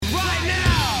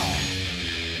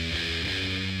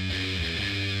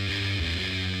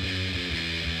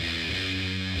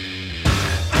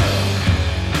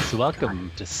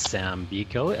welcome to Sam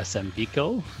Biko, SM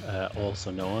Biko,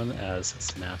 also known as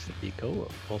Samantha Biko,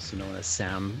 also known as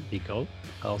Sam Biko,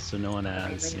 also known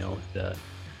as,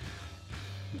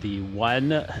 the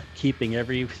one keeping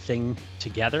everything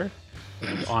together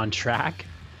and on track.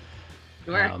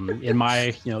 Sure. In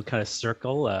my, kind of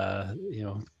circle,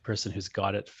 person who's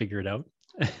got it figured out,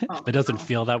 but doesn't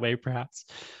feel that way, perhaps.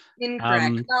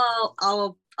 Incorrect.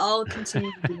 I'll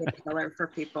continue to be a killer for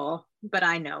people, but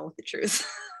I know the truth.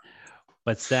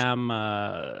 But Sam,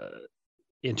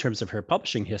 in terms of her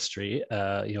publishing history,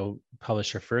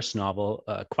 published her first novel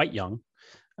quite young,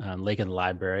 Lake in the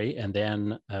Library, and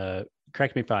then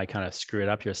correct me if I kind of screw it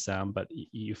up here, Sam, but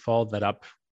you followed that up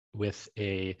with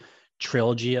a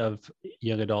trilogy of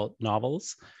young adult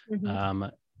novels. Mm-hmm.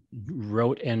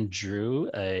 Wrote and drew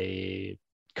a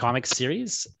comic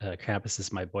series, Krampus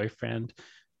is My Boyfriend.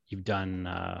 You've done,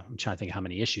 I'm trying to think how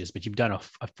many issues, but you've done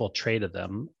a full trade of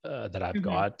them that I've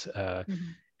got.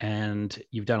 And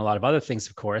you've done a lot of other things,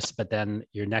 of course, but then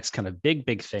your next kind of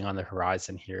big thing on the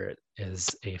horizon here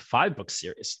is a 5-book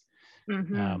series.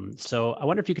 So I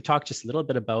wonder if you could talk just a little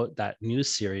bit about that new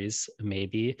series,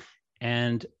 maybe.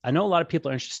 And I know a lot of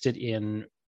people are interested in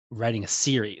writing a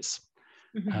series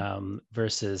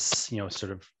versus,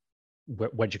 sort of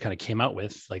what you kind of came out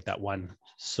with, like that one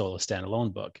solo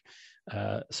standalone book.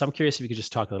 So I'm curious if you could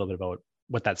just talk a little bit about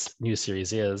what that new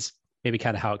series is, maybe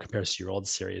kind of how it compares to your old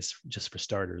series, just for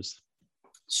starters.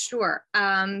 Sure.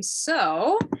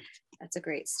 So that's a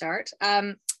great start.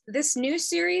 This new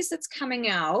series that's coming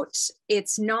out,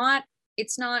 it's not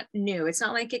new. It's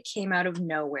not like it came out of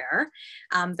nowhere.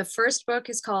 The first book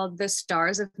is called The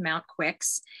Stars of Mount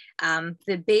Quix.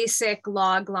 The basic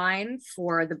log line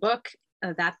for the book,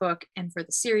 that book, and for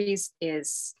the series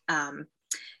is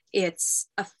it's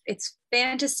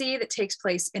fantasy that takes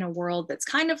place in a world that's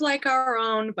kind of like our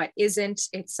own, but isn't.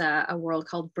 It's a world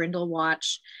called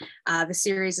Brindlewatch. The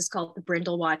series is called the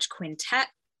Brindlewatch Quintet.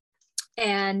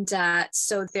 And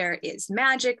so there is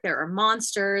magic, there are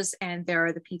monsters, and there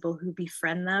are the people who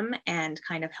befriend them and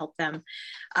kind of help them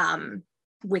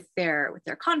with their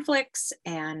conflicts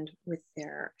and with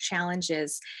their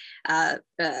challenges.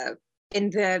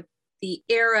 The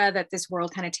era that this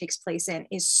world kind of takes place in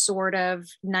is sort of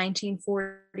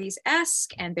 1940s-esque,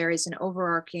 and there is an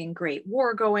overarching great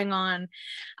war going on,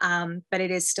 but it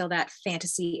is still that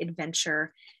fantasy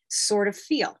adventure sort of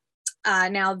feel.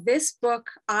 Now, this book,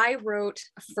 I wrote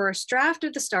a first draft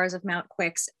of The Stars of Mount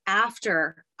Quix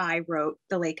after I wrote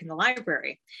The Lake in the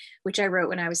Library, which I wrote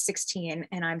when I was 16,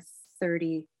 and I'm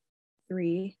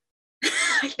 33,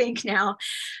 I think now.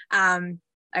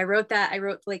 I wrote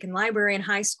The Lake in the Library in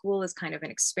high school as kind of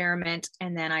an experiment,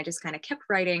 and then I just kind of kept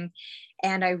writing,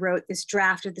 and I wrote this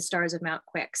draft of The Stars of Mount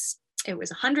Quix. It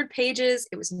was 100 pages.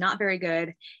 It was not very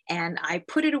good. And I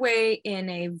put it away in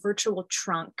a virtual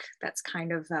trunk. That's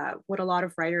kind of what a lot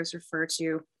of writers refer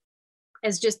to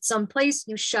as just some place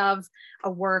you shove a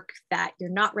work that you're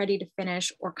not ready to finish,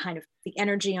 or kind of the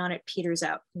energy on it peters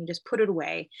out. And you just put it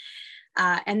away.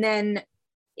 And then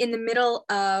in the middle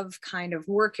of kind of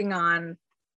working on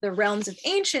the Realms of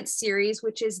Ancient series,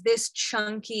 which is this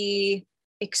chunky,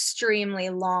 extremely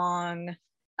long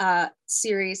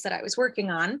series that I was working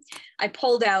on, I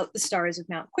pulled out The Stars of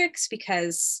Mount Quix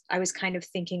because I was kind of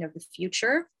thinking of the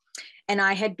future, and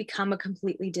I had become a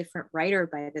completely different writer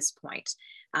by this point.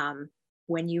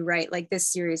 When you write like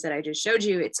this series that I just showed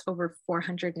you, it's over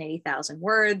 480,000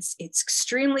 words. It's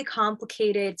extremely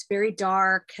complicated. It's very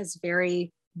dark, has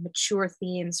very mature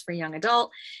themes for young adult.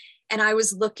 And I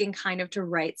was looking kind of to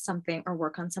write something or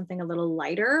work on something a little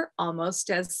lighter, almost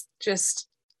as just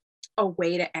a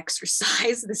way to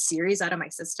exercise the series out of my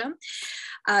system.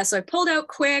 So I pulled out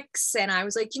Quix, and I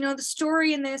was like, the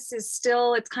story in this is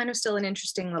it's kind of still an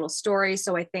interesting little story.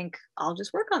 So I think I'll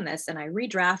just work on this. And I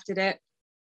redrafted it.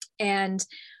 And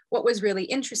what was really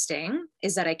interesting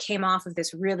is that I came off of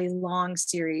this really long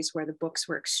series where the books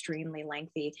were extremely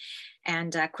lengthy.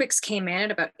 And Quix came in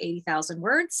at about 80,000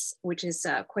 words, which is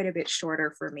quite a bit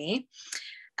shorter for me.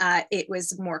 It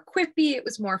was more quippy, it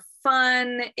was more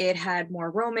fun, it had more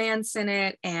romance in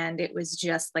it, and it was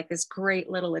just like this great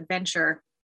little adventure.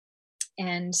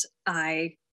 And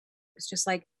I was just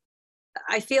like,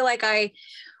 I feel like I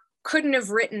couldn't have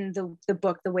written the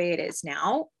book the way it is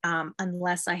now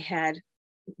unless I had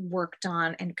worked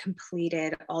on and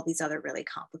completed all these other really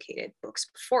complicated books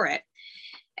before it.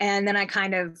 And then I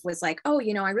kind of was like, I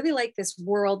really like this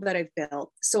world that I've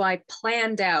built. So I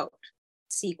planned out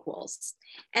sequels,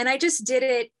 and I just did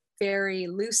it very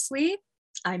loosely.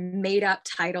 I made up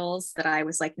titles that I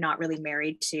was like not really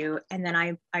married to, and then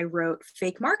I wrote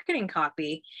fake marketing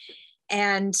copy,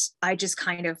 and I just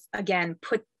kind of again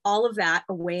put all of that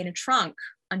away in a trunk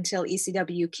until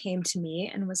ECW came to me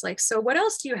and was like, so what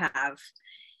else do you have?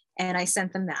 And I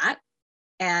sent them that.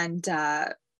 And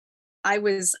I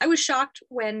was shocked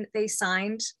when they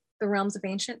signed The Realms of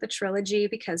Ancient, the trilogy,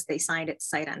 because they signed it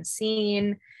sight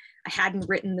unseen. I hadn't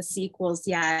written the sequels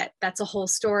yet. That's a whole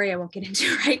story I won't get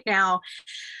into right now.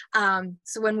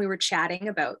 So when we were chatting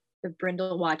about the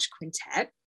Brindlewatch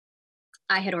Quintet,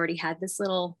 I had already had this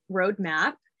little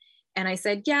roadmap. And I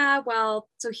said, yeah, well,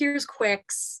 so here's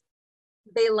Quicks.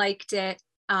 They liked it.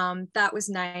 That was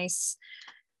nice.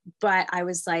 But I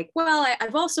was like, well,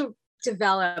 I've also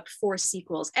developed 4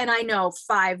 sequels, and I know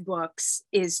 5 books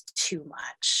is too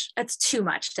much. That's too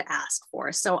much to ask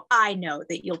for. So I know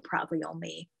that you'll probably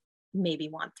only maybe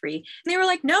want 3. And they were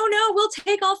like, no, we'll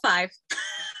take all 5.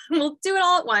 We'll do it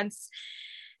all at once.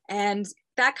 And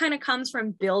that kind of comes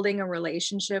from building a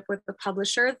relationship with the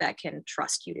publisher that can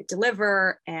trust you to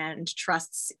deliver and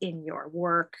trusts in your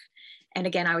work. And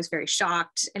again, I was very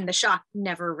shocked, and the shock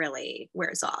never really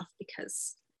wears off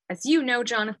because, as you know,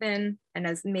 Jonathan, and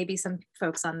as maybe some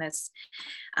folks on this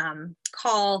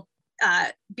call,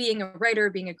 being a writer,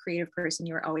 being a creative person,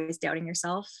 you're always doubting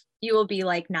yourself. You will be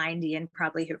like 90 and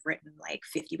probably have written like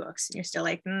 50 books, and you're still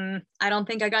like, I don't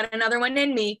think I got another one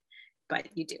in me, but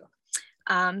you do.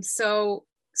 So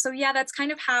yeah, that's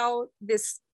kind of how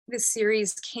this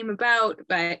series came about.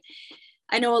 But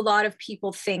I know a lot of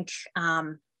people think,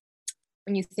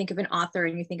 when you think of an author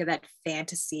and you think of that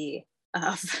fantasy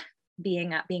of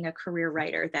being a career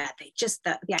writer, that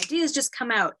the ideas just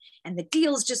come out and the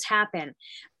deals just happen.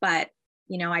 But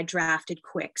I drafted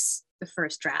Quicks, the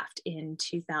first draft, in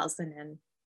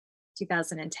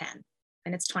 2010,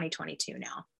 and it's 2022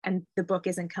 now, and the book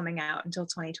isn't coming out until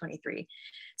 2023.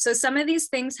 So some of these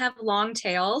things have long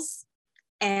tails,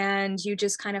 and you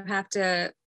just kind of have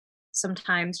to,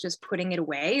 sometimes just putting it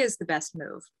away is the best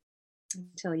move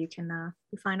until you can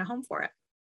you find a home for it.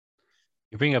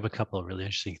 You bring up a couple of really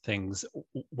interesting things.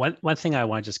 One thing I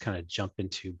want to just kind of jump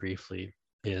into briefly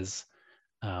is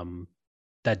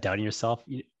that doubting yourself.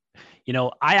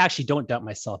 I actually don't doubt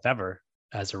myself ever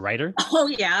as a writer. Oh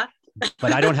yeah.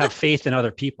 But I don't have faith in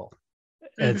other people.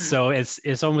 And so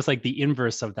it's almost like the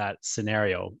inverse of that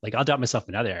scenario. Like, I'll doubt myself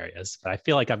in other areas, but I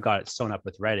feel like I've got it sewn up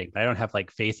with writing, but I don't have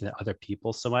like faith in other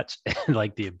people so much, and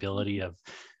like the ability of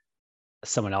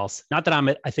someone else. Not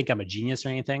that I think I'm a genius or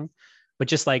anything, but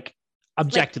just like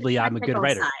objectively, I'm a good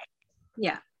writer. Side.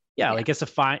 Yeah. Like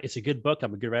it's a good book.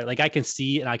 I'm a good writer. Like I can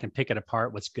see and I can pick it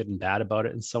apart, what's good and bad about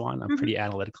it and so on. I'm pretty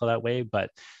analytical that way,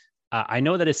 but I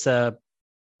know that it's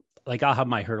like I'll have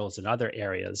my hurdles in other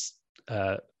areas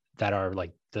that are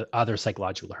like the other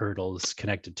psychological hurdles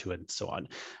connected to it and so on.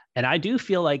 And I do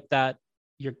feel like that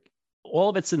all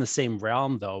of it's in the same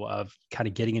realm though, of kind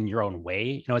of getting in your own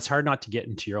way. It's hard not to get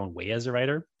into your own way as a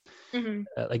writer.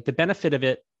 Like the benefit of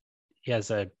it as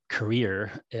a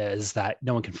career is that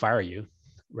no one can fire you,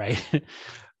 right?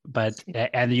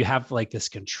 and you have like this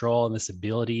control and this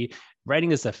ability.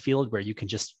 Writing is a field where you can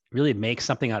just really make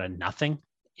something out of nothing,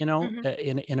 in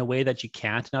a way that you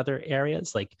can't in other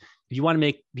areas. Like if you want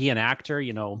to be an actor,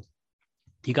 you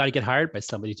got to get hired by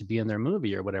somebody to be in their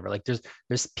movie or whatever. Like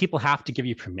there's people have to give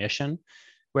you permission.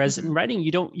 Whereas in writing,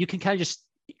 you can kind of just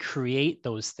create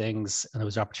those things and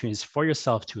those opportunities for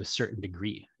yourself to a certain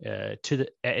degree. And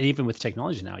even with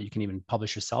technology now, you can even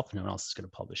publish yourself and no one else is going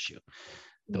to publish you.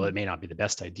 Though it may not be the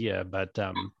best idea, but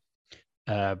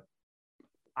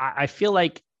I feel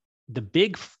like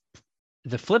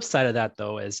the flip side of that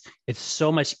though is it's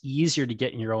so much easier to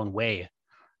get in your own way,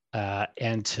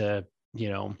 and to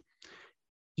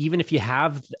even if you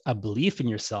have a belief in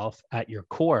yourself at your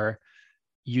core,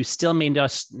 you still may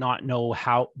just not know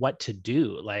what to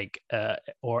do. Like and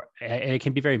it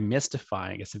can be very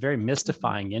mystifying. It's a very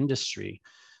mystifying industry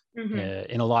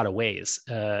in a lot of ways,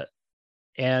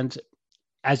 and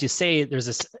as you say, there's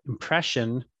this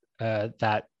impression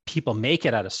that people make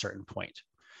it at a certain point.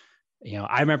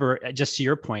 I remember, just to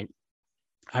your point,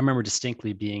 I remember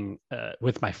distinctly being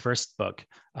with my first book,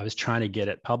 I was trying to get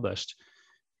it published,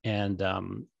 and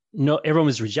everyone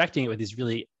was rejecting it with these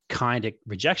really kind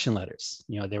rejection letters.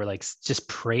 They were like just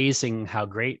praising how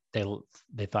great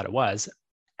they thought it was,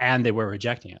 and they were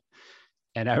rejecting it.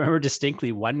 And I remember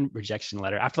distinctly one rejection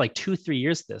letter after like 2-3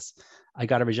 years of this, I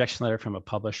got a rejection letter from a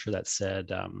publisher that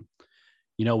said,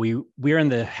 we're in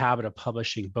the habit of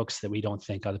publishing books that we don't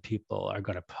think other people are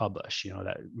going to publish,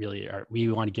 that really we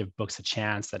want to give books a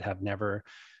chance that have never,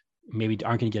 maybe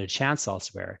aren't going to get a chance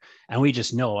elsewhere. And we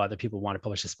just know other people want to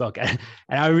publish this book. And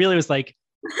I really was like,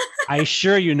 I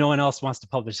assure you, no one else wants to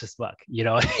publish this book.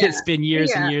 It's been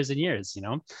years and years and years,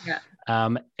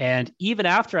 Yeah. And even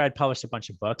after I'd published a bunch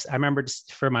of books, I remember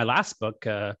just for my last book,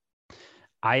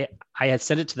 I had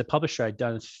sent it to the publisher. I'd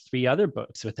done 3 other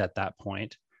books with at that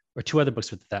point, or 2 other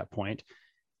books with at that point.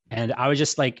 And I was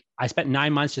just like, I spent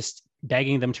 9 months just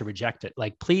begging them to reject it.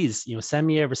 Like, please, send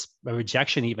me a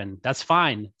rejection even. That's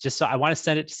fine. Just so I want to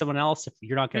send it to someone else if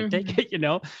you're not going to take it,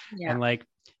 Yeah. And like,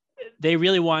 they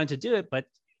really wanted to do it, but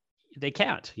they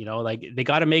can't, like they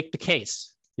got to make the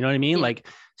case. You know what I mean? Yeah. Like,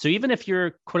 so even if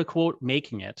you're quote unquote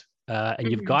making it,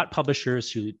 and you've got publishers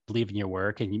who believe in your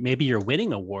work, and maybe you're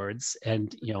winning awards,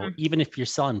 and even if you're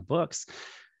selling books,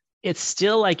 it's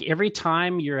still like every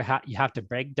time you have to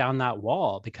break down that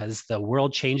wall because the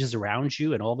world changes around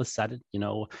you, and all of a sudden,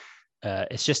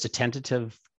 it's just a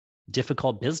tentative,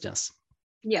 difficult business.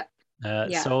 Yeah.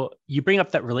 So you bring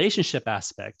up that relationship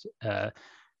aspect.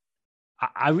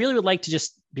 I really would like to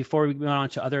just, before we move on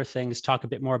to other things, talk a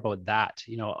bit more about that.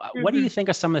 What do you think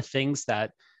are some of the things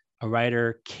that a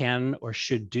writer can or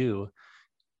should do,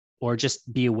 or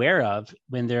just be aware of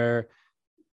when they're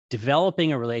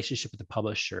developing a relationship with the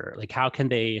publisher? Like, how can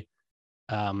they,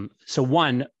 so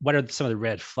one, what are some of the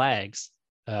red flags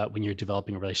when you're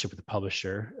developing a relationship with the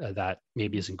publisher that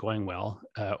maybe isn't going well,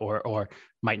 or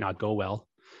might not go well?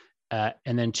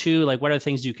 And then 2, like, what are the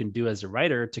things you can do as a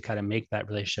writer to kind of make that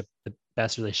relationship the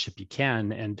best relationship you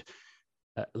can, and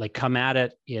like come at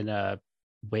it in a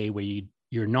way where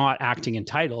you're not acting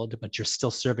entitled, but you're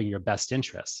still serving your best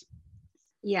interests?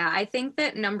 Yeah, I think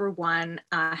that number one,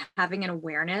 having an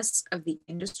awareness of the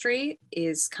industry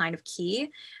is kind of key.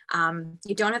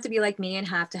 You don't have to be like me and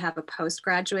have to have a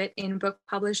postgraduate in book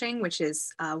publishing, which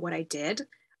is what I did.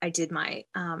 I did my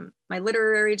my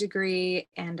literary degree,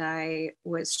 and I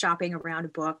was shopping around a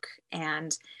book,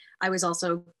 and I was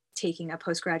also taking a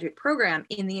postgraduate program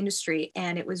in the industry,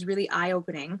 and it was really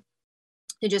eye-opening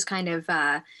to just kind of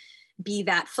be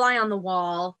that fly on the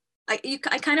wall. I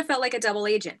kind of felt like a double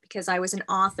agent because I was an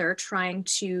author trying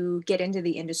to get into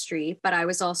the industry, but I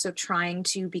was also trying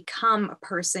to become a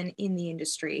person in the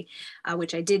industry,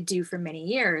 which I did do for many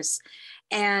years.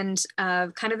 And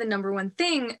kind of the number one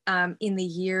thing in the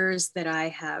years that I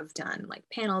have done like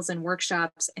panels and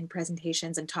workshops and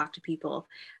presentations and talk to people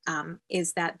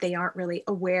is that they aren't really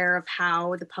aware of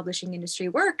how the publishing industry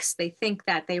works. They think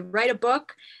that they write a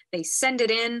book, they send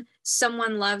it in,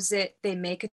 someone loves it, they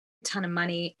make a ton of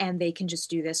money, and they can just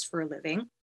do this for a living.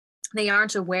 They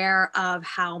aren't aware of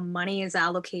how money is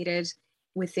allocated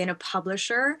within a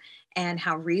publisher, and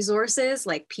how resources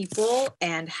like people,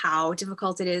 and how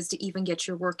difficult it is to even get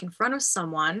your work in front of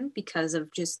someone because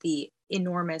of just the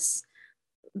enormous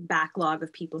backlog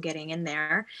of people getting in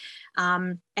there.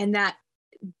 And that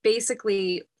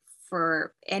basically,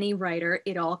 for any writer,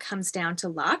 it all comes down to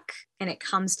luck, and it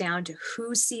comes down to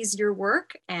who sees your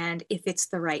work, and if it's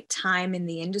the right time in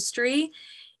the industry,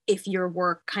 if your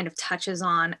work kind of touches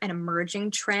on an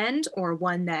emerging trend or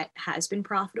one that has been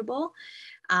profitable.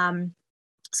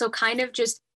 So kind of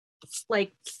just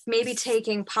like maybe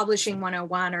taking Publishing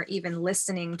 101, or even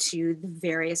listening to the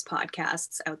various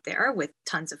podcasts out there with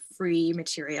tons of free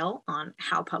material on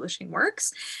how publishing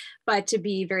works. But to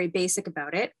be very basic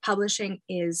about it, publishing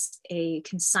is a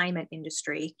consignment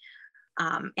industry,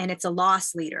 and it's a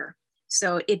loss leader.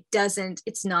 So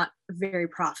it's not very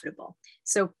profitable.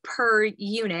 So per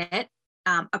unit,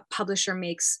 a publisher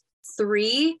makes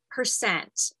 3%,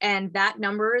 and that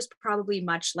number is probably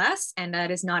much less, and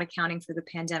that is not accounting for the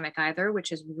pandemic either, which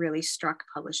has really struck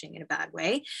publishing in a bad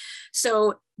way.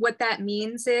 So what that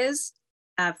means is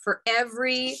for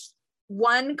every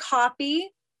 1 copy,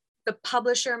 the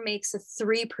publisher makes a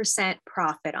 3%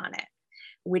 profit on it,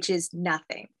 which is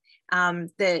nothing.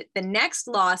 The next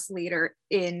loss leader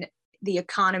in the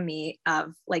economy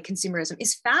of like consumerism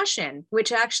is fashion,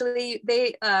 which actually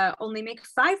they only make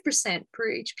 5% per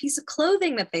each piece of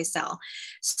clothing that they sell.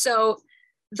 So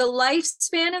the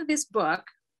lifespan of this book,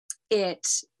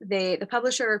 the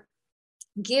publisher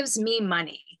gives me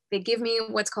money. They give me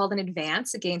what's called an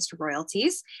advance against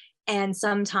royalties. And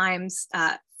sometimes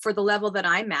for the level that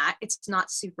I'm at, it's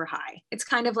not super high. It's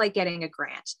kind of like getting a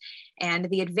grant. And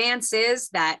the advance is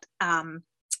that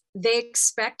they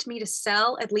expect me to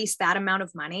sell at least that amount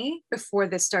of money before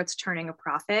this starts turning a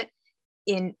profit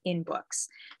in books.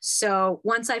 So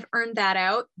once I've earned that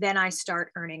out, then I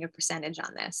start earning a percentage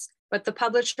on this. But the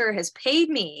publisher has paid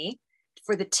me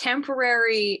for the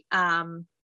temporary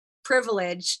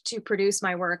privilege to produce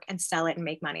my work and sell it and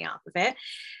make money off of it.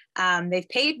 They've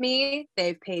paid me,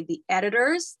 they've paid the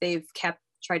editors, they've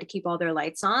tried to keep all their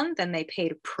lights on, then they pay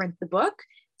to print the book,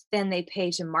 then they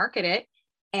pay to market it.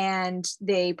 and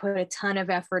they put a ton of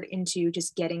effort into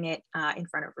just getting it in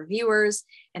front of reviewers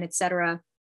and etc.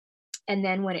 And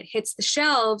then when it hits the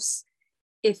shelves,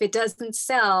 if it doesn't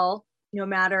sell, no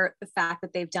matter the fact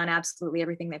that they've done absolutely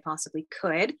everything they possibly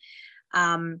could,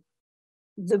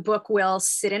 the book will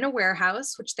sit in a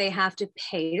warehouse, which they have to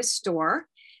pay to store.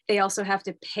 They also have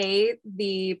to pay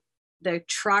the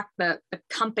truck, the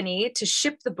company, to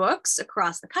ship the books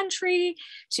across the country,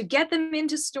 to get them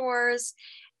into stores,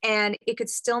 and it could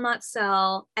still not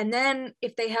sell. And then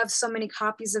if they have so many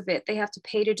copies of it, they have to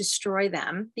pay to destroy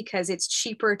them, because it's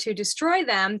cheaper to destroy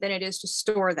them than it is to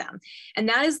store them. And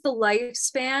that is the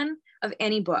lifespan of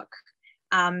any book.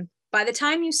 By the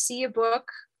time you see a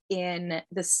book in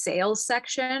the sales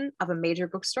section of a major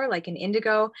bookstore, like in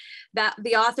Indigo, that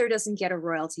the author doesn't get a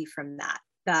royalty from that.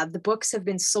 The books have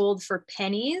been sold for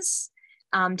pennies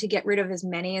to get rid of as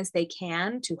many as they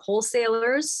can to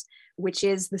wholesalers, which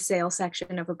is the sale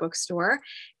section of a bookstore,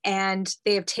 and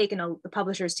they have the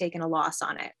publisher's taken a loss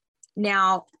on it.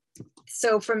 Now,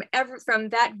 so from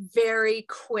that very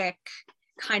quick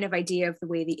kind of idea of the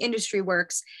way the industry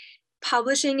works,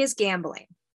 publishing is gambling.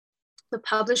 The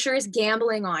publisher is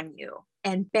gambling on you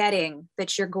and betting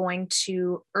that you're going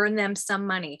to earn them some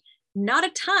money. Not a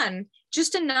ton,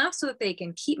 just enough so that they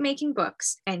can keep making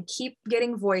books and keep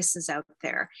getting voices out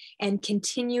there and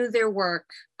continue their work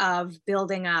of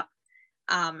building up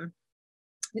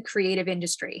the creative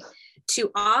industry.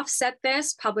 To offset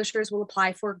this, publishers will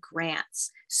apply for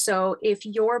grants. So if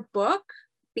your book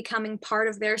becoming part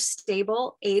of their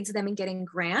stable aids them in getting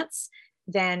grants,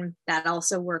 then that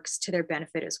also works to their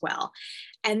benefit as well.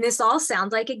 And this all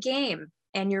sounds like a game.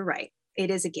 And you're right, it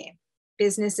is a game.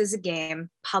 Business is a game,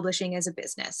 publishing is a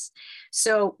business.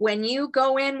 So when you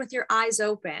go in with your eyes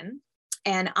open,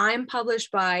 and I'm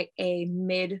published by a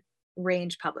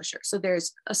mid-range publisher. So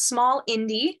there's a small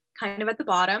indie kind of at the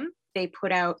bottom. They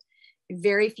put out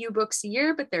very few books a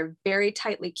year, but they're very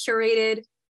tightly curated,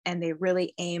 and they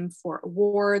really aim for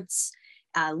awards,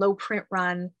 low print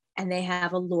run, and they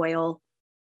have a loyal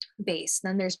base.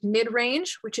 Then there's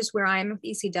mid-range, which is where I'm with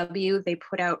ECW. They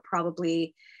put out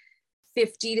probably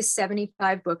 50 to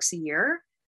 75 books a year.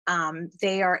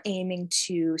 They are aiming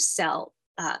to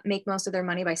make most of their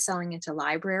money by selling into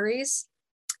libraries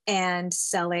and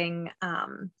selling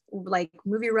like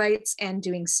movie rights and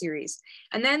doing series.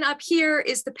 And then up here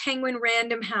is the Penguin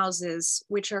Random Houses,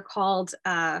 which are called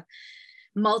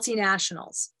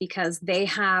multinationals, because they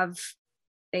have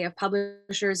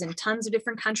publishers in tons of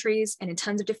different countries and in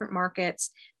tons of different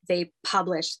markets. They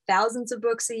publish thousands of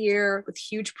books a year with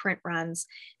huge print runs.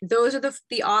 Those are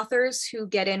the authors who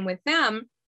get in with them.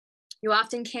 You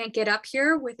often can't get up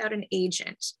here without an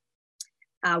agent,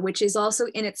 which is also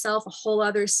in itself a whole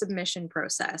other submission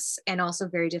process and also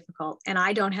very difficult. And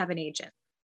I don't have an agent.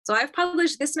 So I've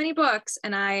published this many books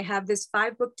and I have this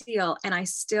 5-book deal, and I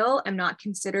still am not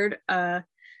considered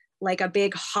like a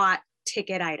big hot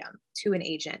ticket item to an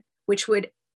agent, which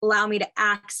would allow me to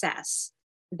access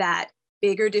that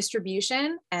bigger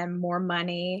distribution and more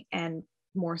money and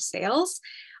more sales.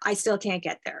 I still can't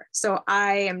get there. So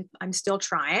I'm still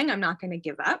trying. I'm not going to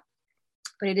give up,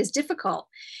 but it is difficult.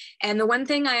 And the one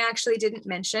thing I actually didn't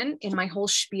mention in my whole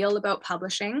spiel about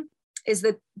publishing is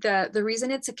that the reason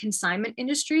it's a consignment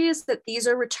industry is that these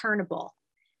are returnable.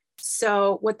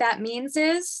 So what that means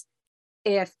is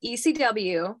if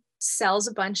ECW sells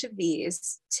a bunch of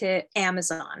these to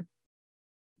Amazon,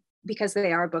 because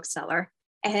they are a bookseller,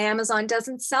 and Amazon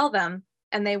doesn't sell them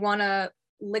and they want to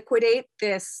liquidate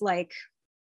this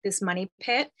money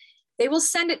pit, they will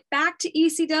send it back to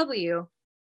ECW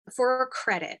for a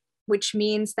credit, which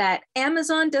means that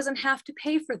Amazon doesn't have to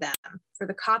pay for them, for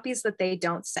the copies that they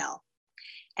don't sell.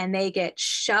 And they get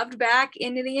shoved back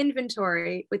into the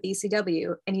inventory with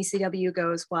ECW, and ECW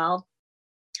goes, well,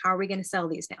 how are we going to sell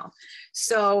these now?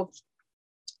 So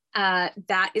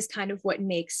that is kind of what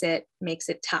makes it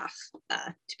tough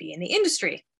to be in the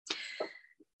industry.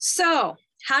 So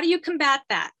how do you combat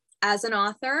that as an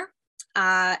author?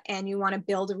 And you want to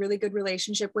build a really good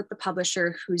relationship with the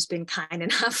publisher who's been kind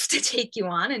enough to take you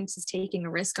on and is taking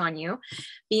a risk on you.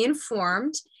 Be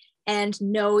informed and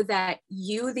know that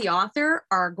you, the author,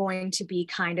 are going to be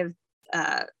kind of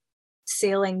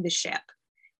sailing the ship.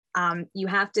 You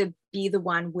have to be the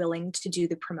one willing to do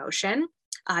the promotion,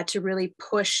 to really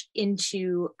push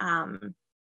into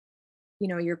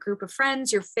your group of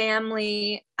friends, your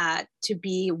family, to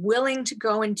be willing to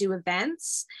go and do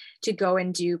events, to go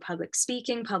and do public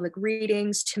speaking, public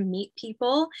readings, to meet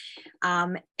people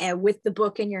and with the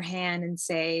book in your hand and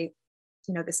say,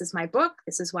 this is my book,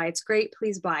 this is why it's great,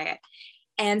 please buy it.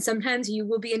 And sometimes you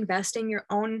will be investing your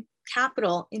own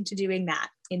capital into doing that.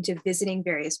 into visiting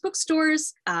various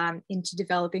bookstores, into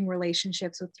developing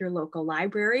relationships with your local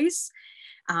libraries.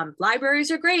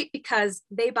 Libraries are great because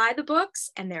they buy the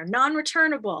books and they're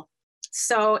non-returnable.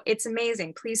 So it's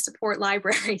amazing. Please support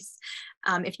libraries.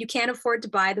 If you can't afford to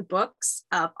buy the books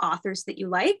of authors that you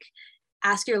like,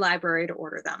 ask your library to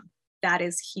order them. That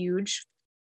is huge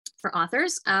for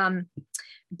authors.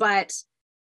 But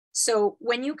so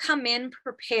when you come in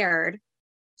prepared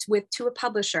to a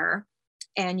publisher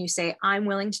and you say, I'm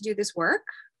willing to do this work,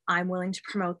 I'm willing to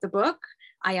promote the book,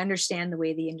 I understand the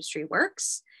way the industry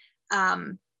works,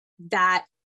 that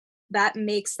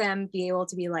makes them be able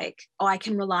to be like, oh, I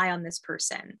can rely on this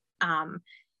person.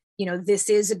 This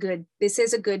is a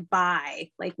good buy.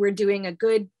 Like, we're doing a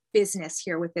good business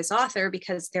here with this author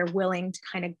because they're willing to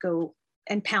kind of go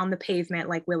and pound the pavement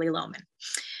like Willy Loman,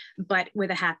 but with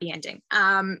a happy ending.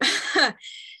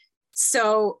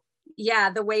 So yeah,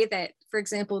 the way that, for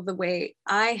example, the way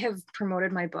I have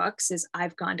promoted my books is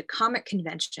I've gone to comic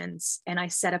conventions and I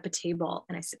set up a table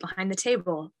and I sit behind the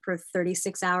table for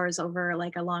 36 hours over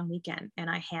like a long weekend, and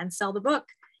I hand sell the book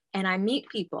and I meet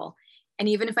people. And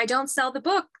even if I don't sell the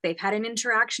book, they've had an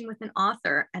interaction with an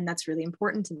author and that's really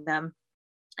important to them.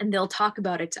 And they'll talk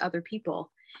about it to other people,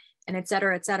 and et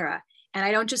cetera, et cetera. And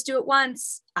I don't just do it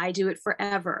once, I do it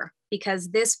forever, because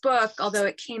this book, although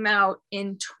it came out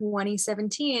in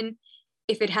 2017,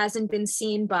 if it hasn't been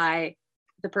seen by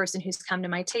the person who's come to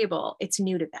my table, it's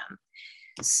new to them.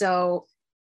 So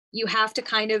you have to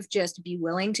kind of just be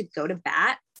willing to go to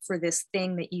bat for this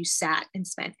thing that you sat and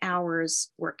spent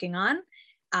hours working on.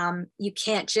 You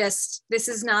can't just, this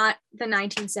is not the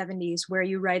 1970s where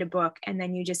you write a book and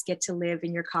then you just get to live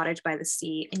in your cottage by the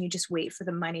sea and you just wait for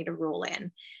the money to roll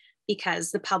in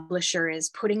because the publisher is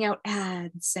putting out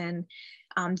ads and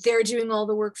they're doing all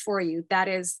the work for you.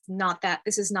 This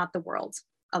is not the world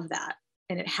of that.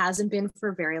 And it hasn't been for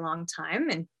a very long time.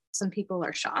 And some people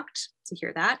are shocked to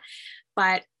hear that.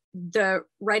 But the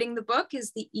writing the book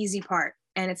is the easy part,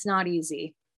 and it's not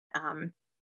easy.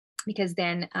 Because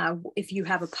then if you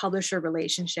have a publisher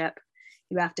relationship,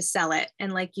 you have to sell it.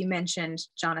 And like you mentioned,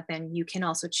 Jonathan, you can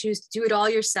also choose to do it all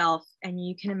yourself. And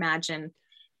you can imagine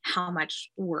how much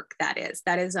work that is.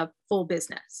 That is a full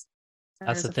business.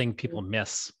 That's the thing people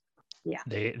miss. Yeah.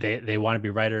 They want to be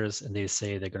writers and they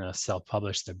say they're going to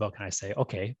self-publish their book. And I say,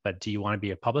 okay, but do you want to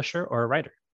be a publisher or a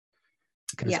writer?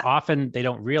 Because often they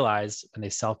don't realize when they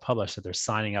self-publish that they're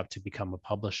signing up to become a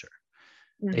publisher.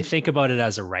 Mm-hmm. They think about it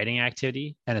as a writing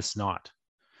activity, and it's not.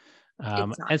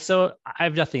 And so I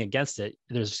have nothing against it.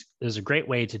 There's a great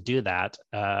way to do that,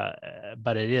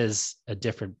 but it is a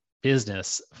different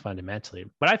business fundamentally.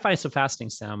 What I find so fascinating,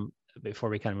 Sam, before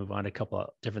we kind of move on to a couple of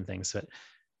different things, but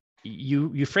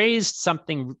you phrased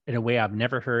something in a way I've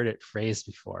never heard it phrased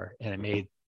before, and it made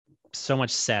so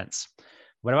much sense.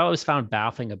 What I've always found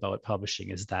baffling about publishing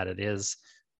is that it is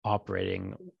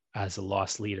operating as a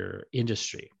loss leader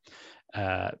industry.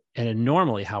 And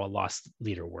normally how a loss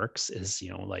leader works is,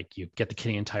 like you get the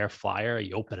Canadian Tire flyer,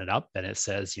 you open it up and it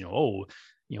says,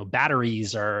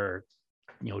 batteries are,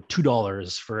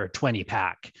 $2 for a 20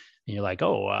 pack. And you're like,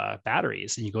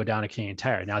 batteries. And you go down to Canadian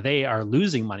Tire. Now they are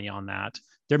losing money on that.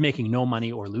 They're making no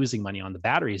money or losing money on the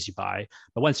batteries you buy.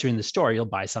 But once you're in the store, you'll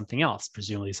buy something else,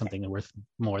 presumably something worth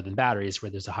more than batteries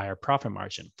where there's a higher profit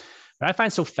margin. What I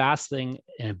find so fascinating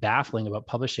and baffling about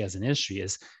publishing as an industry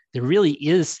is there really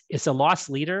is, it's a loss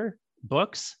leader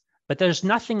books, but there's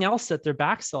nothing else that they're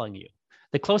back selling you.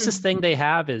 The closest thing they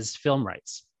have is film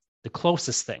rights, the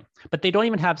closest thing, but they don't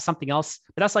even have something else,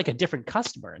 but that's like a different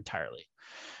customer entirely.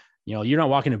 You're not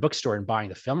walking to a bookstore and buying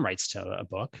the film rights to a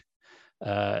book.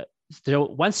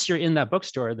 Once you're in that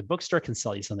bookstore, the bookstore can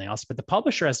sell you something else, but the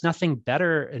publisher has nothing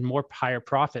better and more higher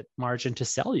profit margin to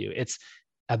sell you. It's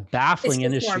a baffling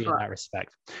industry in that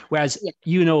respect. Whereas,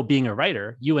 being a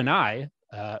writer, you and I,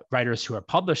 writers who are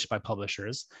published by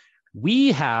publishers,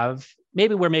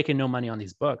 maybe we're making no money on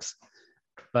these books,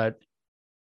 but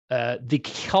the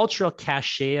cultural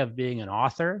cachet of being an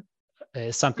author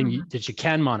is something that you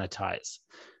can monetize.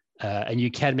 And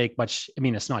you can make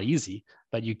it's not easy,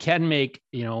 but you can make,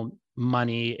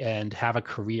 money and have a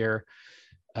career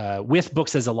with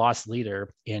books as a loss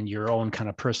leader in your own kind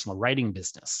of personal writing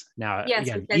business. Now,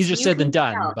 again, easier said than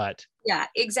done, but. Yeah,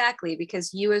 exactly.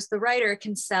 Because you as the writer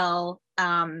can sell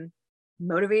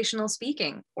motivational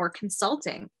speaking or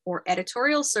consulting or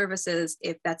editorial services,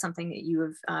 if that's something that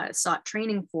you have sought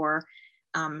training for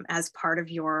as part of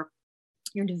your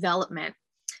development.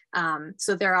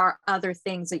 So there are other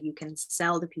things that you can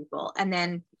sell to people, and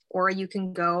then, or you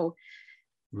can go,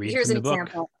 here's an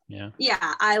example. Yeah.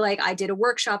 I did a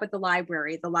workshop at the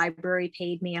library. The library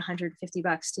paid me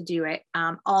 $150 to do it.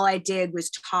 All I did was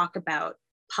talk about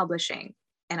publishing.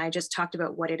 And I just talked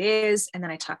about what it is. And then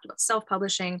I talked about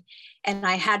self-publishing. And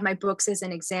I had my books as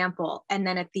an example. And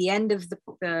then at the end of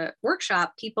the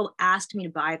workshop, people asked me to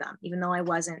buy them, even though I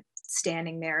wasn't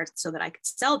standing there so that I could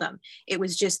sell them. It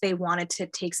was just they wanted to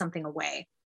take something away.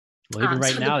 Well, even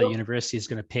right now, the university is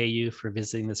going to pay you for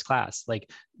visiting this class. Like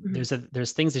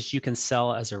there's things that you can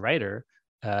sell as a writer.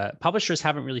 Publishers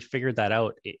haven't really figured that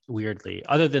out, weirdly,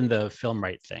 other than the film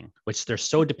right thing, which they're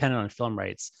so dependent on film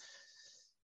rights.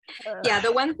 Yeah,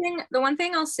 the one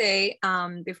thing I'll say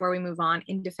before we move on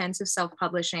in defense of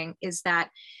self-publishing is that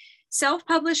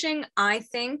self-publishing, I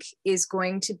think, is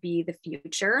going to be the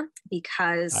future,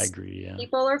 because I agree, yeah.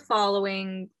 People are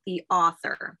following the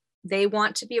author. They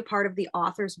want to be a part of the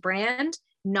author's brand,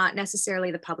 not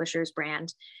necessarily the publisher's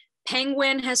brand.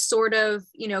 Penguin has sort of,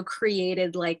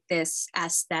 created like this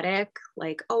aesthetic,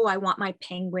 like, oh, I want my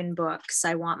Penguin books.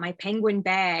 I want my Penguin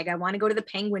bag. I want to go to the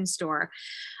Penguin store.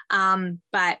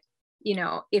 But,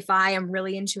 if I am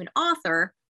really into an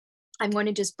author, I'm going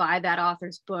to just buy that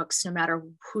author's books, no matter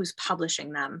who's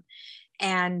publishing them.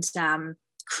 And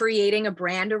creating a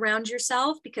brand around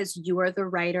yourself, because you are the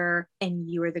writer and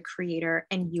you are the creator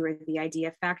and you are the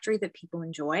idea factory that people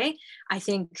enjoy. I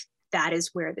think that is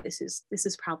where this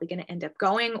is probably going to end up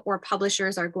going, or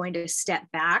publishers are going to step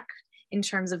back in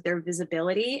terms of their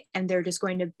visibility, and they're just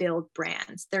going to build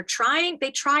brands. They try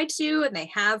to, and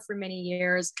they have for many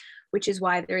years, which is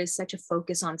why there is such a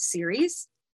focus on series.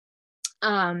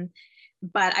 But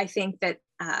I think that,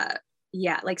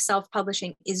 like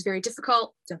self-publishing is very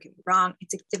difficult. Don't get me wrong.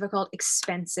 It's difficult,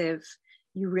 expensive.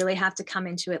 You really have to come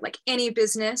into it like any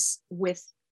business with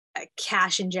a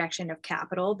cash injection of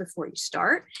capital before you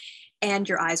start, and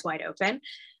your eyes wide open.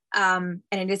 And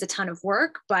it is a ton of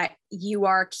work, but you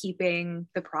are keeping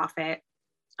the profit,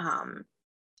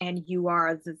 and you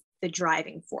are the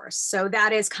driving force. So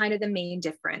that is kind of the main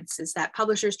difference, is that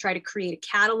publishers try to create a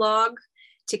catalog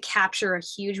to capture a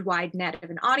huge wide net of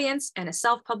an audience, and a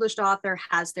self-published author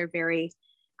has their very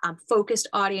focused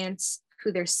audience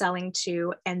who they're selling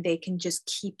to, and they can just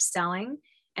keep selling.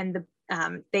 And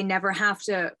they never have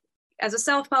to, as a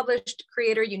self-published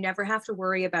creator, you never have to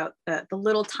worry about the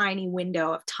little tiny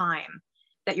window of time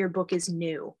that your book is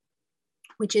new,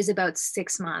 which is about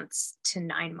 6 months to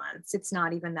 9 months. It's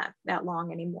not even that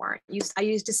long anymore. I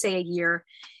used to say a year,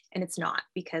 and it's not,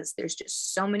 because there's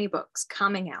just so many books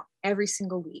coming out every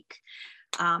single week.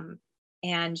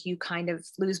 And you kind of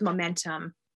lose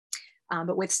momentum.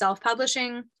 But with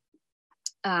self-publishing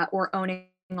or owning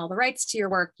all the rights to your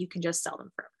work, you can just sell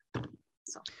them forever.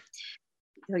 So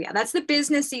yeah, that's the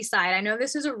businessy side. I know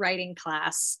this is a writing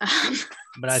class.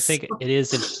 But I think it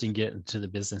is interesting to get into the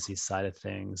businessy side of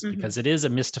things, because it is a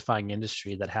mystifying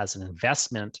industry that has an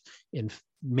investment in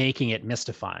making it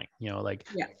mystifying.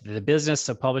 The business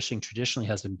of publishing traditionally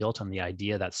has been built on the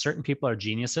idea that certain people are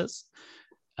geniuses.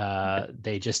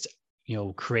 They just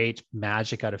create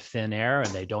magic out of thin air,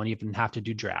 and they don't even have to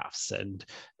do drafts. And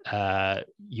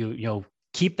you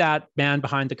keep that man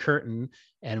behind the curtain,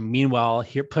 and meanwhile,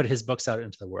 put his books out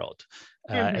into the world,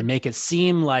 and make it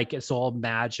seem like it's all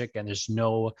magic and there's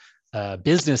no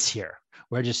business here.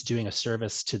 We're just doing a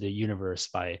service to the universe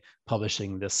by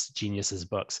publishing this genius's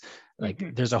books.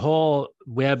 There's a whole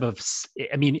web of,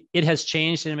 it has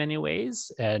changed in many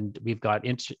ways, and we've got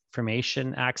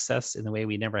information access in the way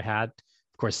we never had.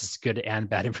 Of course, it's good and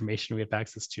bad information we have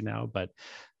access to now, but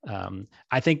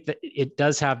I think that it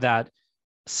does have that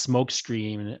smoke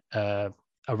screen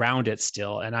around it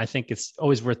still, and I think it's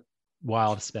always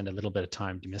worthwhile to spend a little bit of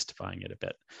time demystifying it a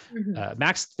bit.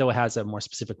 Max, though, has a more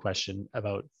specific question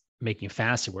about making a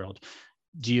fantasy world.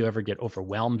 Do you ever get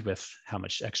overwhelmed with how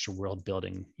much extra world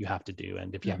building you have to do,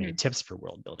 and if you have any tips for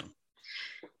world building?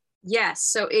 Yes,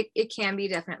 so it can be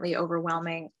definitely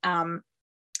overwhelming.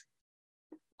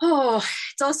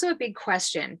 It's also a big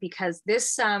question, because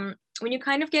this when you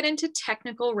kind of get into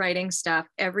technical writing stuff,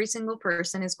 every single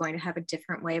person is going to have a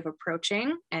different way of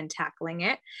approaching and tackling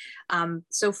it.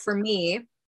 So for me,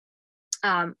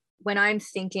 when I'm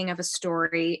thinking of a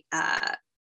story,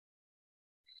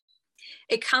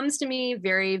 it comes to me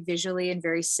very visually and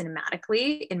very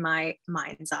cinematically in my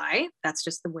mind's eye. That's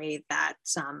just the way that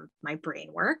my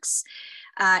brain works.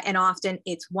 And often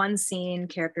it's one scene,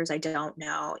 characters I don't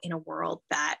know, in a world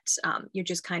that you're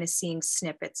just kind of seeing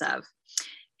snippets of.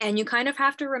 And you kind of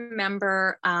have to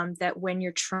remember that when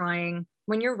you're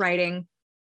writing,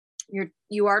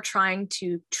 you are trying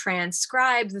to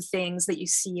transcribe the things that you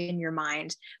see in your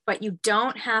mind, but you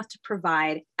don't have to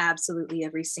provide absolutely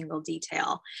every single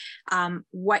detail.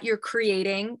 What you're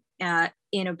creating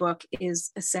in a book is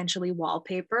essentially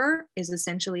wallpaper, is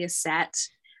essentially a set,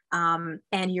 and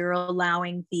you're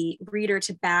allowing the reader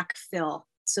to backfill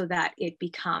so that it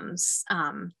becomes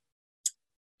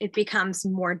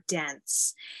more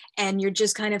dense, and you're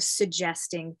just kind of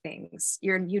suggesting things.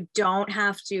 You don't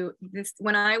have to,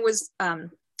 when I was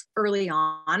early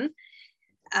on,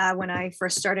 when I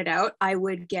first started out, I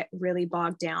would get really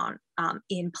bogged down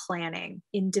in planning,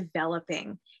 in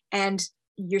developing, and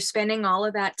you're spending all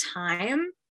of that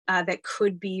time that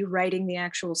could be writing the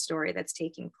actual story that's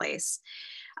taking place.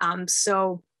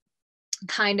 So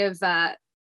kind of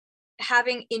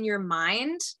having in your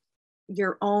mind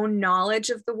your own knowledge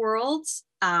of the world,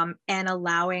 and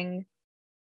allowing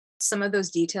some of those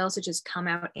details to just come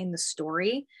out in the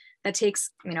story, that takes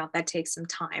some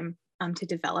time to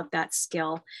develop that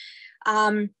skill.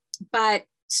 But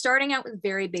starting out with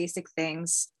very basic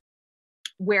things: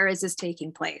 where is this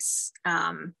taking place?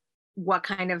 What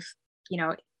kind of,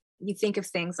 you think of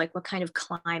things like what kind of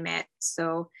climate.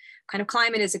 So what kind of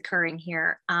climate is occurring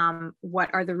here?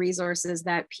 What are the resources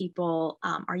that people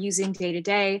are using day to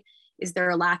day? Is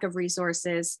there a lack of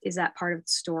resources? Is that part of the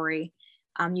story?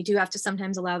 You do have to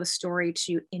sometimes allow the story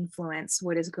to influence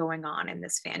what is going on in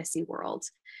this fantasy world.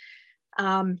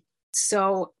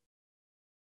 So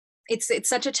it's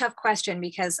such a tough question,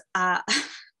 because I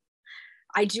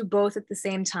do both at the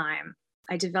same time.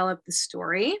 I develop the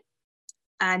story,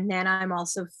 and then I'm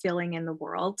also filling in the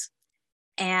world.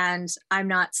 And I'm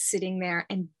not sitting there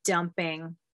and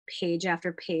dumping page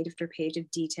after page after page of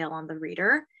detail on the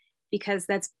reader, because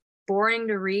that's boring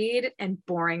to read and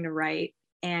boring to write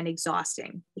and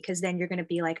exhausting, because then you're going to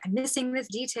be like, I'm missing this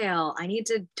detail. I need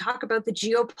to talk about the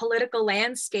geopolitical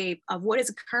landscape of what is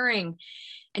occurring.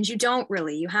 And you don't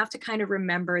really. You have to kind of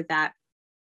remember that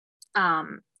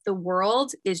the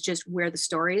world is just where the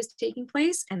story is taking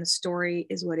place, and the story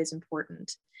is what is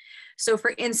important. So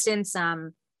for instance,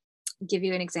 give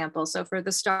you an example. So for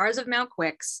The Stars of Mount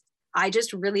Quix, I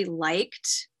really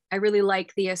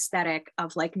liked the aesthetic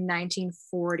of like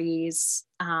 1940s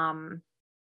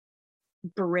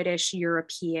British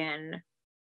European,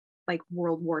 like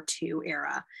World War II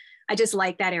era. I just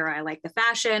like that era. I like the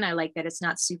fashion. I like that it's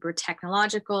not super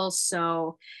technological.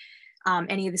 So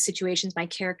any of the situations my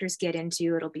characters get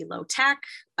into, it'll be low tech.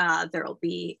 There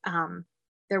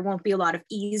won't be a lot of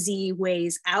easy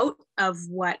ways out of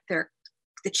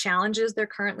the challenges they're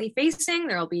currently facing.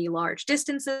 There'll be large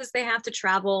distances they have to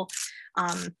travel,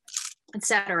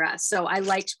 etc. So I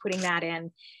liked putting that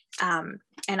in.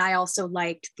 And I also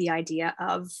liked the idea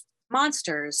of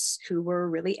monsters who were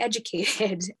really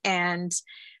educated and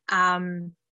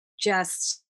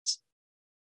just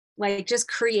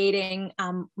creating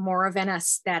more of an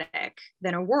aesthetic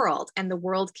than a world. And the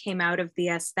world came out of the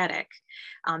aesthetic,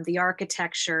 the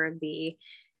architecture,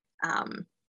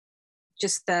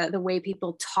 just the way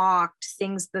people talked,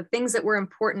 the things that were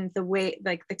important, the way,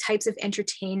 like the types of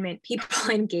entertainment people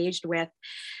engaged with.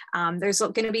 There's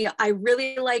going to be, I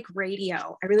really like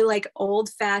radio. I really like old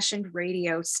fashioned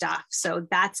radio stuff. So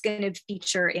that's going to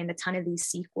feature in a ton of these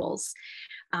sequels.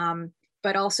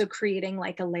 But also creating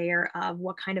like a layer of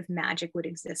what kind of magic would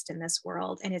exist in this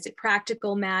world. And is it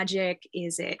practical magic?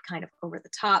 Is it kind of over the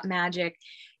top magic?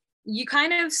 You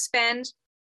kind of spend,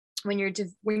 when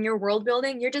you're world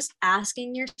building, you're just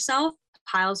asking yourself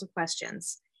piles of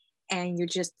questions, and you're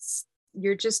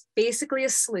just basically a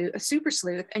super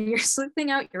sleuth, and you're sleuthing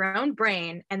out your own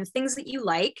brain and the things that you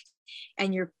like,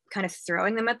 and you're kind of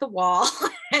throwing them at the wall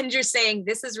and you're saying,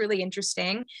 this is really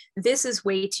interesting. This is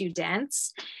way too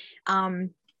dense.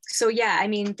 So yeah, I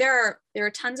mean, there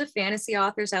are tons of fantasy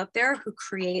authors out there who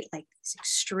create like these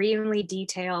extremely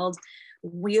detailed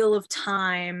Wheel of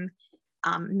Time,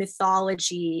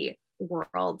 mythology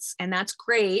worlds, and that's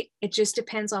great. It just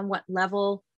depends on what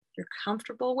level you're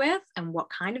comfortable with and what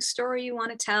kind of story you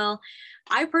want to tell.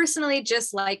 I personally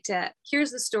just like to,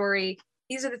 here's the story,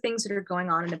 these are the things that are going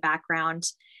on in the background,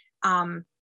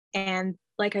 and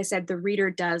like I said, the reader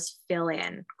does fill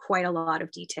in quite a lot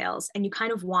of details, and you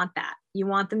kind of want that. You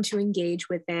want them to engage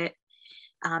with it,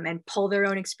 and pull their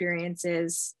own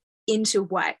experiences into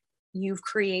what you've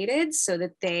created so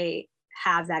that they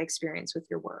have that experience with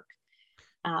your work.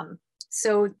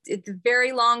 So it's a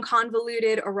very long,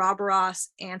 convoluted Ouroboros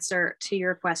answer to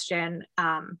your question.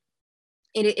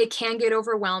 It can get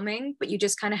overwhelming, but you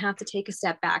just kind of have to take a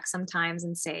step back sometimes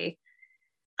and say,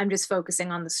 I'm just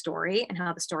focusing on the story and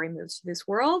how the story moves through this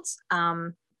world.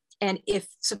 And if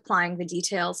supplying the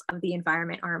details of the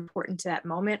environment are important to that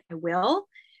moment, I will,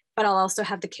 but I'll also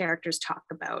have the characters talk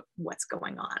about what's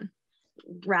going on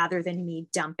rather than me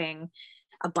dumping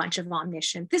a bunch of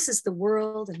omniscient, this is the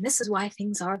world and this is why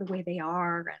things are the way they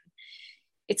are. And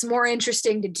it's more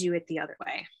interesting to do it the other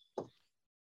way.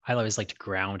 I always like to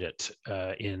ground it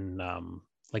in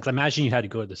Like imagine you had to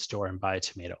go to the store and buy a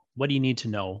tomato. What do you need to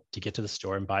know to get to the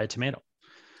store and buy a tomato?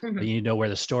 Mm-hmm. You need to know where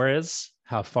the store is,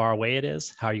 how far away it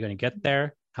is, how are you going to get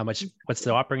there, how much, what's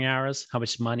the operating hours, how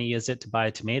much money is it to buy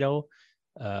a tomato?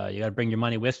 You got to bring your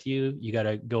money with you. You got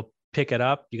to go pick it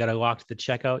up. You got to walk to the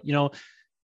checkout. You know,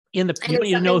 and you don't is need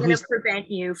to something know going to who's prevent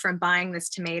you from buying this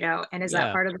tomato? And is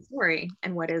that part of the story?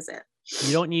 And what is it?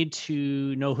 You don't need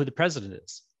to know who the president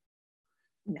is.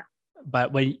 No.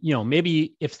 But when, you know,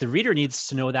 maybe if the reader needs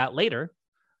to know that later,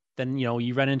 then, you know,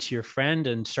 you run into your friend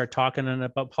and start talking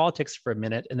about politics for a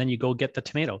minute, and then you go get the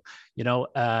tomato. You know,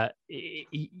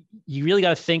 you really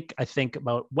got to think, I think,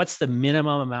 about what's the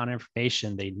minimum amount of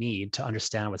information they need to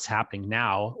understand what's happening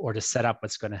now or to set up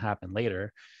what's going to happen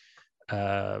later.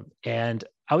 And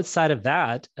outside of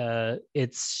that,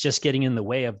 it's just getting in the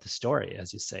way of the story,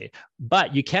 as you say.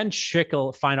 But you can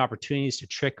find opportunities to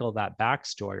trickle that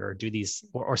backstory or do these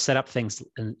or set up things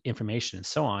and information and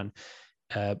so on.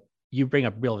 You bring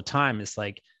up Wheel of Time. It's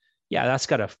like, yeah, that's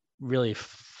got a really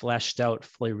fleshed out,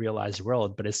 fully realized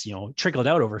world, but it's, you know, trickled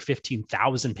out over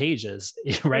 15,000 pages,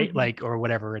 right? Mm-hmm. Like, or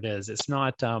whatever it is. It's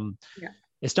not,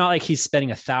 it's not like he's spending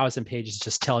 1,000 pages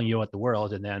just telling you about the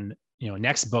world, and then, you know,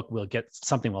 next book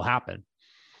something will happen.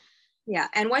 Yeah.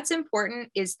 And what's important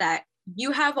is that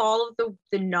you have all of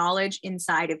the knowledge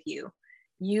inside of you.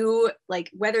 You,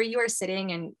 like, whether you are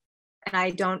sitting and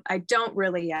I don't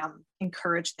really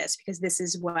encourage this, because this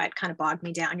is what kind of bogged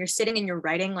me down. You're sitting and you're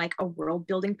writing like a world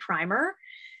building primer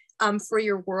for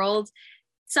your world.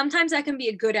 Sometimes that can be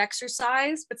a good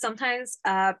exercise, but sometimes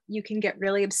you can get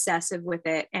really obsessive with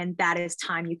it, and that is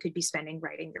time you could be spending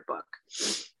writing your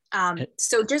book.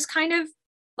 So just kind of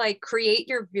like create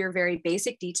your very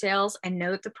basic details and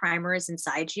know that the primer is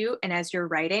inside you. And as you're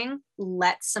writing,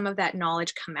 let some of that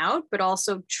knowledge come out, but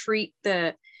also treat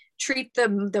the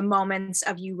moments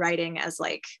of you writing as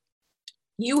like,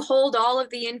 you hold all of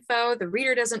the info. The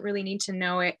reader doesn't really need to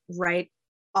know it right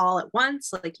all at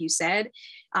once, like you said.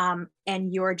 And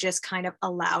you're just kind of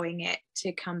allowing it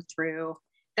to come through.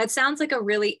 That sounds like a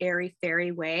really airy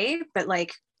fairy way, but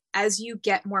like, as you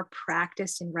get more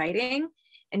practiced in writing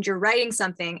and you're writing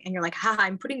something and you're like,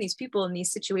 I'm putting these people in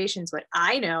these situations, but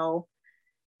I know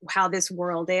how this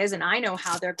world is and I know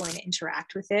how they're going to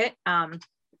interact with it.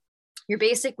 You're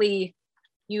basically,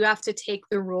 you have to take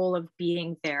the role of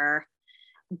being their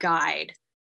guide,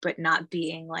 but not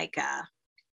being like a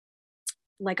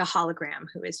hologram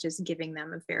who is just giving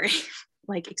them a very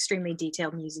like extremely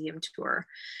detailed museum tour.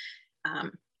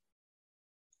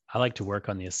 I like to work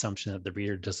on the assumption that the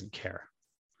reader doesn't care.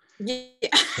 Yeah.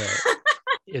 So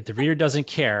if the reader doesn't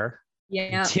care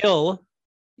until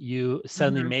you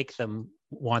suddenly make them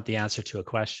want the answer to a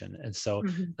question. And so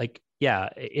like, yeah,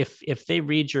 if they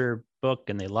read your book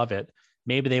and they love it,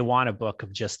 maybe they want a book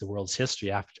of just the world's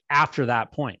history after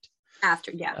that point.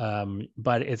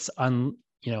 But it's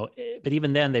you know, but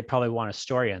even then they probably want a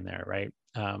story in there, right?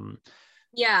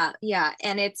 Yeah.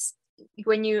 And it's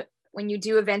when you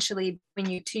do eventually,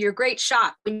 to your great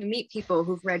shock, when you meet people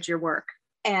who've read your work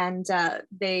and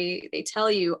they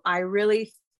tell you, I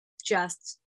really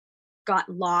just got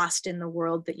lost in the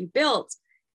world that you built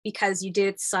because you did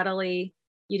it subtly.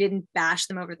 You didn't bash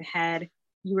them over the head.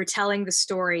 You were telling the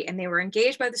story and they were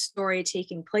engaged by the story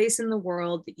taking place in the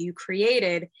world that you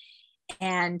created,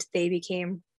 and they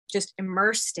became just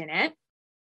immersed in it.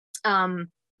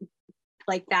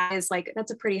 Like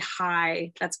that's pretty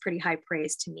high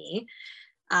praise to me,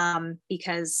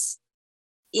 because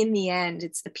in the end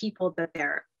it's the people that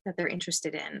they're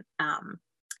interested in,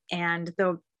 and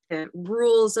the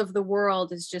rules of the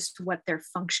world is just what they're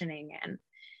functioning in.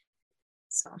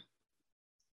 So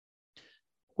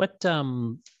what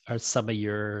are some of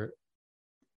your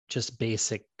just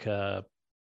basic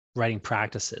writing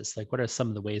practices? Like, what are some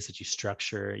of the ways that you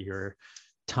structure your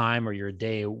time or your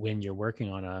day when you're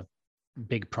working on a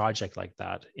big project like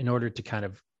that in order to kind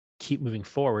of keep moving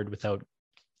forward without,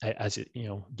 as you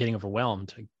know, getting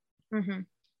overwhelmed?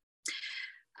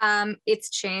 It's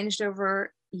changed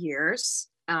over years.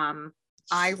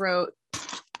 I wrote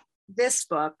this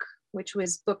book, which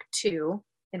was book 2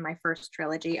 in my first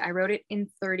trilogy. I wrote it in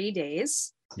 30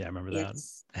 days. Yeah, I remember that.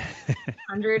 It's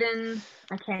 100 and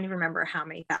I can't even remember how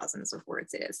many thousands of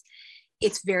words it is.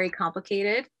 It's very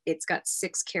complicated. It's got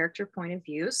 6 character point of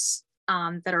views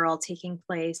that are all taking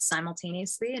place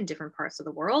simultaneously in different parts of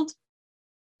the world.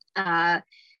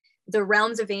 The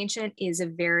Realms of Ancient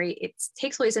it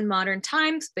takes place in modern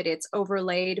times, but it's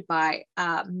overlaid by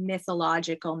a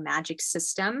mythological magic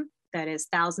system that is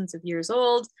thousands of years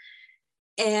old.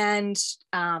 And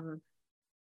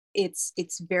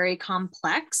it's very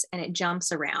complex and it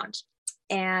jumps around.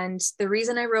 And the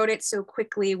reason I wrote it so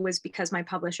quickly was because my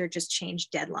publisher just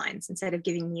changed deadlines. Instead of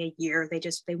giving me a year,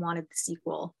 they wanted the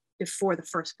sequel before the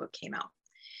first book came out,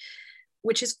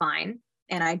 which is fine.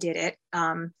 And I did it.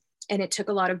 And it took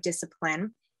a lot of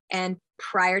discipline. And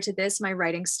prior to this, my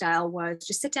writing style was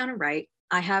just sit down and write.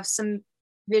 I have some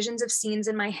visions of scenes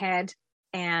in my head,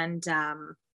 and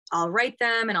I'll write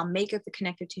them and I'll make up the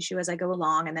connective tissue as I go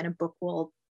along. And then a book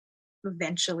will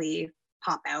eventually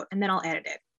pop out, and then I'll edit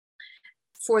it.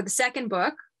 For the second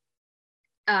book,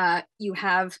 you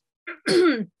have,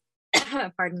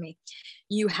 pardon me,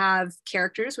 you have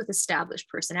characters with established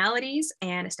personalities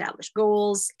and established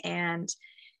goals and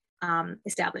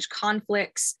established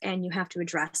conflicts, and you have to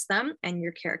address them, and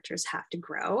your characters have to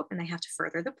grow and they have to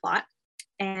further the plot.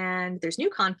 And there's new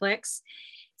conflicts.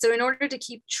 So in order to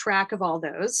keep track of all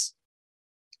those,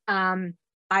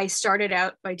 I started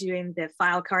out by doing the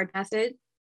file card method,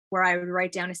 where I would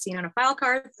write down a scene on a file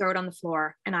card, throw it on the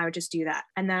floor, and I would just do that.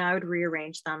 And then I would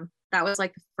rearrange them. That was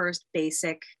like the first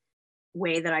basic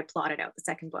way that I plotted out the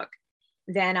second book.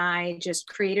 Then I just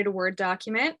created a Word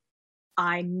document.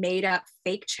 I made up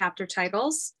fake chapter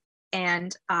titles,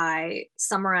 and I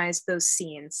summarized those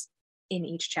scenes in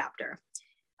each chapter.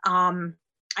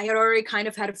 I had already kind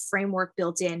of had a framework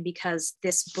built in because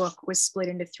this book was split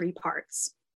into 3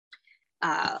 parts,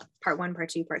 part 1, part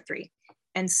 2, part 3.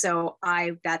 And so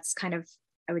I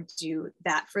would do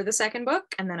that for the second book.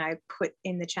 And then I put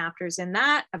in the chapters in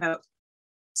that, about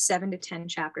 7 to 10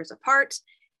 chapters apart.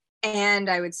 And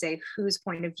I would say whose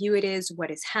point of view it is,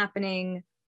 what is happening.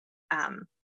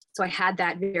 So I had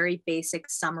that very basic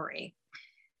summary.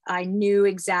 I knew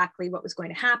exactly what was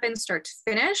going to happen, start to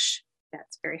finish.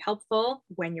 That's very helpful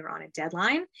when you're on a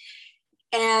deadline.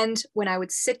 And when I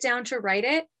would sit down to write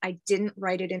it, I didn't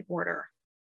write it in order.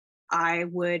 I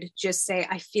would just say,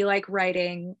 I feel like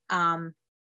writing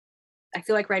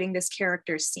this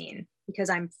character's scene because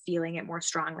I'm feeling it more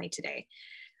strongly today.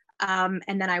 And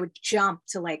then I would jump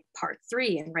to like part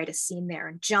 3 and write a scene there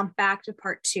and jump back to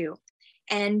part 2.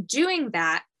 And doing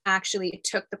that, actually, it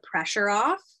took the pressure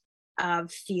off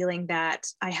of feeling that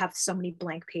I have so many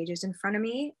blank pages in front of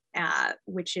me,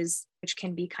 which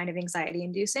can be kind of anxiety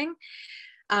inducing.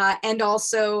 And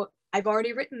also, I've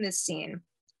already written this scene,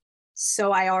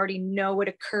 so I already know what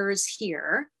occurs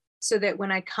here, so that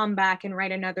when I come back and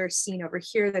write another scene over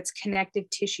here that's connective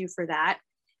tissue for that,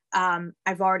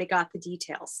 I've already got the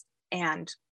details. And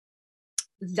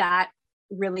that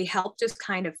really helped just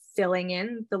kind of filling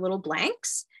in the little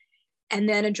blanks. And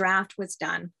then a draft was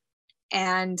done.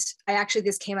 And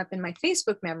this came up in my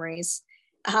Facebook memories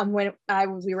when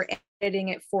we were editing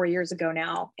it 4 years ago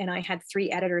now, and I had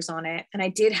 3 editors on it. And I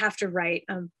did have to write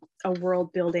a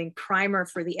world building primer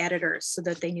for the editors so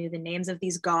that they knew the names of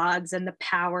these gods and the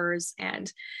powers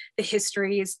and the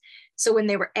histories. So when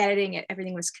they were editing it,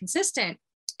 everything was consistent.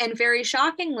 And very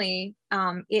shockingly,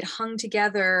 it hung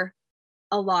together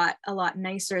a lot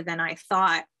nicer than I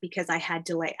thought, because I had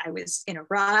delay. I was in a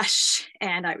rush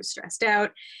and I was stressed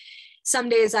out. Some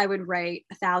days I would write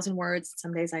 1,000 words.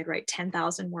 Some days I'd write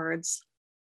 10,000 words.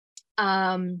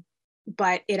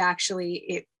 But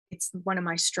it's one of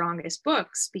my strongest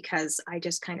books, because I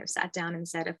just kind of sat down and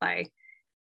said, if I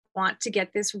want to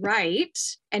get this right,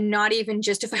 and not even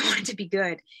just if I want it to be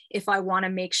good, if I want to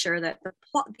make sure that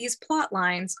these plot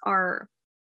lines are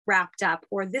wrapped up,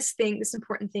 or this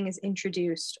important thing is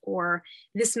introduced, or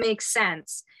this makes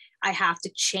sense, I have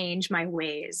to change my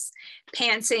ways.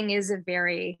 Pantsing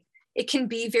it can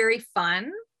be very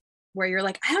fun, where you're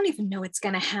like, I don't even know what's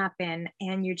going to happen,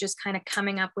 and you're just kind of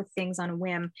coming up with things on a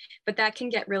whim. But that can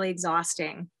get really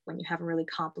exhausting when you have a really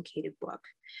complicated book.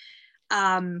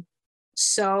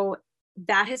 So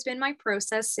that has been my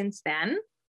process since then,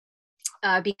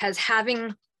 because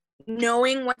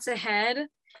knowing what's ahead,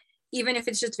 even if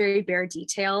it's just very bare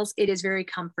details, it is very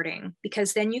comforting,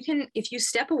 because then if you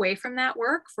step away from that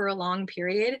work for a long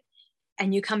period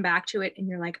and you come back to it and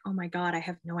you're like, oh my God, I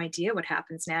have no idea what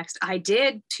happens next. I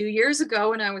did 2 years ago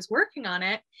when I was working on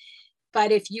it.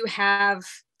 But if you have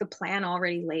the plan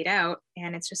already laid out,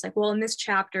 and it's just like, well, in this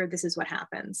chapter, this is what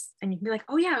happens. And you can be like,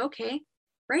 oh yeah, okay,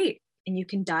 great. And you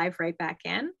can dive right back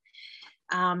in.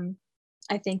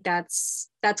 I think that's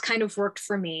kind of worked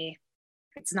for me.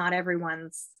 It's not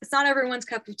everyone's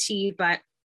cup of tea, but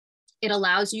it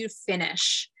allows you to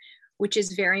finish, which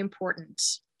is very important.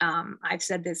 I've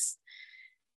said this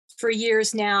for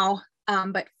years now,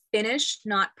 but finished,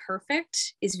 not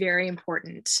perfect, is very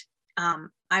important.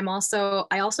 I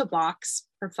also box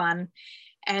for fun.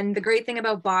 And the great thing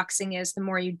about boxing is the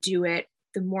more you do it,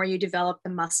 the more you develop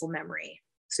the muscle memory.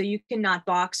 So you can not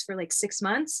box for like 6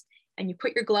 months, and you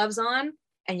put your gloves on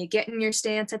and you get in your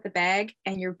stance at the bag,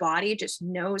 and your body just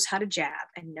knows how to jab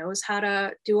and knows how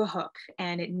to do a hook,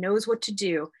 and it knows what to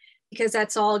do, because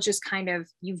that's all just kind of,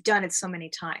 you've done it so many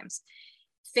times.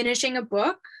 Finishing a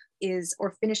book is,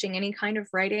 or finishing any kind of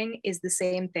writing, is the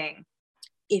same thing.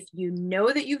 If you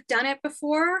know that you've done it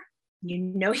before, you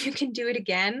know you can do it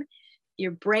again.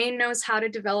 Your brain knows how to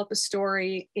develop a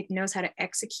story, it knows how to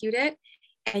execute it,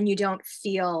 and you don't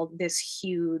feel this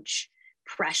huge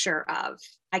pressure of,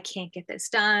 I can't get this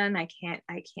done, I can't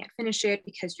finish it,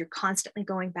 because you're constantly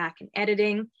going back and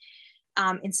editing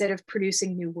instead of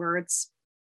producing new words.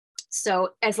 So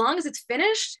as long as it's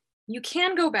finished, you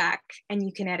can go back and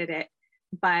you can edit it,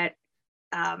 but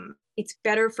it's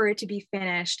better for it to be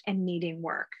finished and needing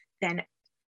work than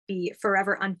be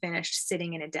forever unfinished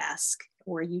sitting in a desk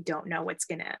where you don't know what's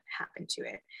going to happen to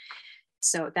it.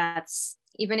 So that's,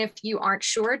 even if you aren't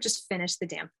sure, just finish the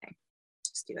damn thing.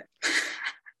 Just do it.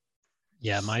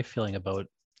 Yeah, my feeling about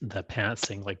the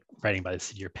pantsing, like writing by the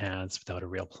seat of your pants without a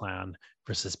real plan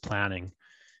versus planning,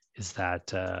 is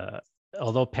that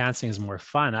although pantsing is more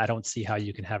fun, I don't see how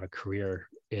you can have a career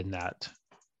in that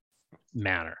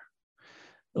manner.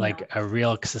 Like a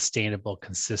real sustainable,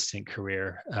 consistent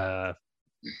career,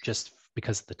 just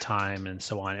because of the time and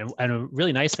so on. And a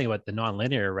really nice thing about the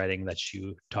nonlinear writing that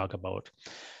you talk about,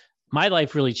 my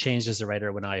life really changed as a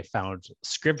writer when I found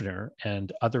Scrivener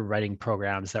and other writing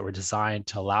programs that were designed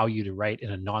to allow you to write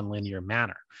in a nonlinear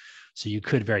manner. So you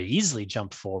could very easily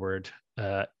jump forward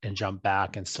and jump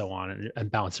back and so on,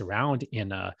 and bounce around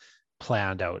in a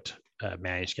planned out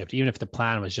manuscript, even if the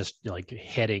plan was just like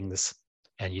headings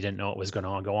and you didn't know what was going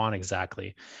to go on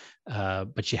exactly.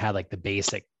 But you had like the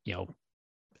basic,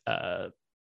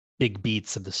 big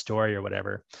beats of the story or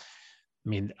whatever. I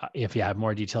mean, if you have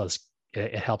more details,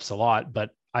 it helps a lot.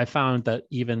 But I found that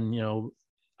even,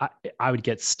 I would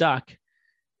get stuck,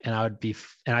 and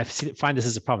I find this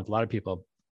is a problem with a lot of people.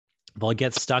 They'll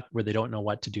get stuck where they don't know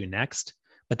what to do next,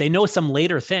 but they know some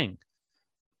later thing,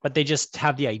 but they just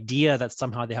have the idea that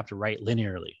somehow they have to write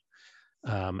linearly.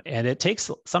 And it takes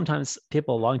sometimes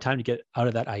people a long time to get out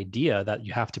of that idea that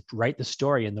you have to write the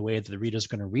story in the way that the reader's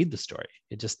going to read the story.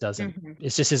 It just doesn't, it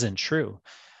just isn't true.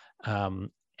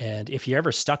 And if you're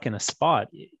ever stuck in a spot,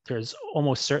 there's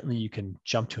almost certainly you can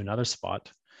jump to another spot.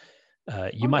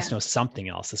 You must know something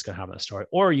else that's going to happen in the story,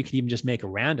 or you can even just make a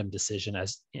random decision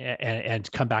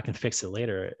and come back and fix it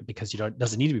later, because it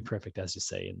doesn't need to be perfect, as you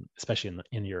say, and especially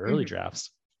in your early drafts.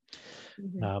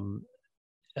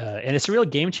 And it's a real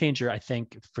game changer, I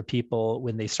think, for people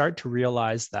when they start to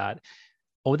realize that,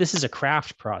 oh, this is a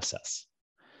craft process.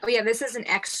 Oh yeah, this is an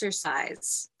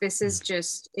exercise. This is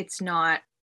just,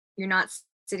 you're not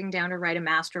sitting down to write a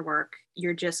masterwork.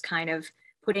 You're just kind of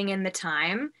putting in the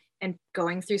time and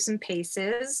going through some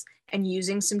paces and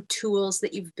using some tools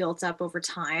that you've built up over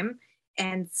time.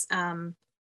 And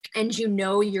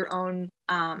your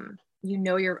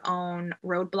own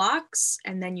roadblocks,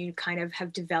 and then you kind of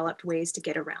have developed ways to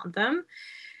get around them.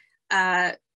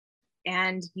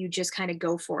 And you just kind of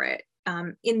go for it.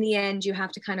 In the end, you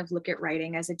have to kind of look at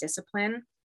writing as a discipline.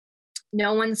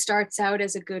 No one starts out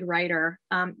as a good writer.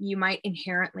 You might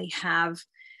inherently have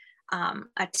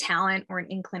a talent or an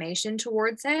inclination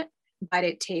towards it, but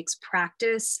it takes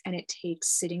practice, and it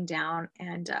takes sitting down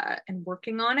and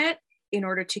working on it in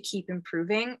order to keep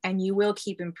improving, and you will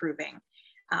keep improving.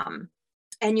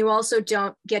 And you also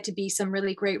don't get to be some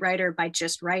really great writer by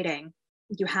just writing.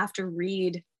 You have to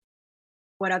read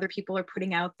what other people are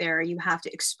putting out there. You have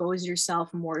to expose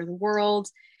yourself more to the world.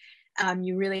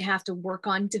 You really have to work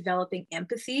on developing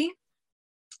empathy.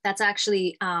 That's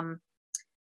actually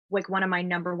like one of my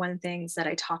number one things that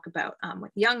I talk about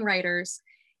with young writers,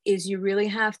 is you really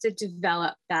have to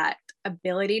develop that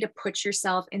ability to put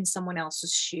yourself in someone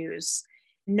else's shoes,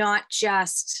 not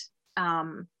just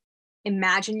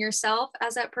imagine yourself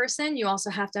as that person. You also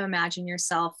have to imagine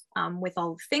yourself with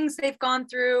all the things they've gone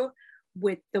through,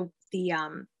 with the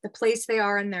place they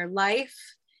are in their life,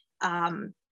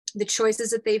 the choices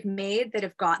that they've made that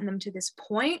have gotten them to this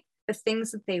point, the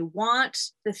things that they want,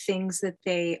 the things that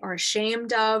they are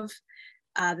ashamed of,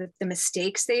 the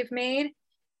mistakes they've made.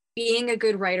 Being a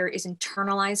good writer is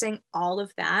internalizing all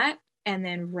of that and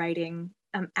then writing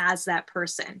as that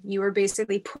person. You are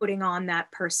basically putting on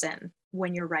that person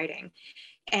when you're writing.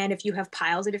 And if you have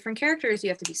piles of different characters, you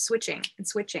have to be switching and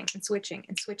switching and switching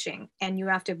and switching. And you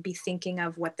have to be thinking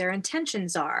of what their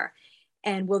intentions are,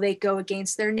 and will they go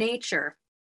against their nature?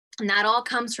 And that all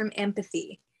comes from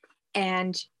empathy.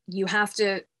 And you have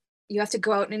to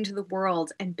go out into the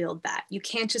world and build that. You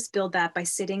can't just build that by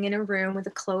sitting in a room with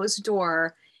a closed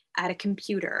door at a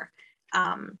computer.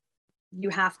 you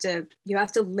have to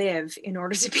live in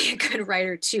order to be a good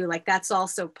writer too. Like that's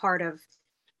also part of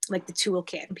like the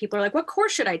toolkit. And people are like, what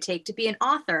course should I take to be an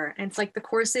author? And it's like, the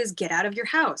course is get out of your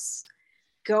house,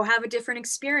 go have a different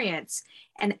experience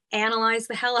and analyze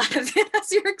the hell out of it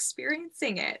as you're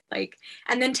experiencing it. Like,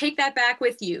 and then take that back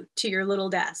with you to your little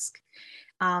desk.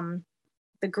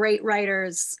 The great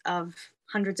writers of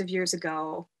hundreds of years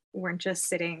ago weren't just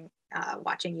sitting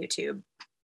watching YouTube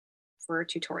for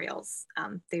tutorials.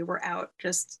 They were out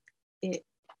just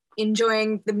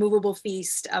enjoying the movable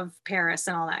feast of Paris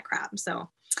and all that crap. So,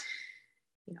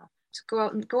 you know, just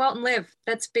go out and live.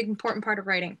 That's a big, important part of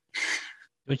writing.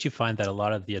 Don't you find that a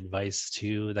lot of the advice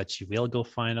too that you will go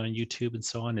find on YouTube and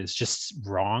so on is just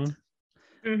wrong?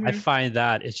 Mm-hmm. I find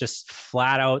that it's just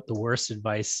flat out the worst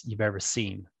advice you've ever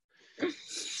seen.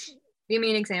 Give me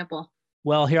an example.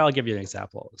 Well, here, I'll give you an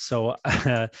example. So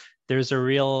there's a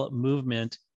real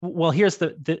movement. Well, here's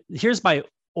here's my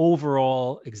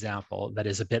overall example that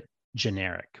is a bit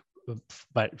generic,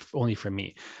 but only for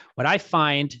me. What I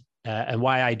find and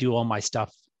why I do all my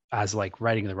stuff as like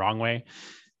writing the wrong way,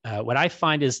 what I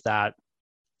find is that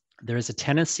there is a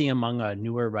tendency among a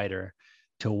newer writer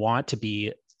to want to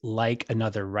be like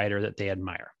another writer that they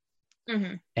admire.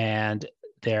 Mm-hmm. And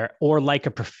or like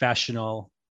a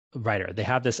professional writer. They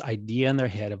have this idea in their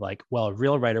head of like, well, a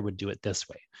real writer would do it this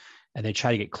way. And they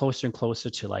try to get closer and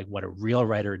closer to like what a real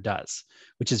writer does,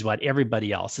 which is what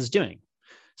everybody else is doing.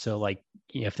 So like,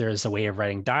 if there's a way of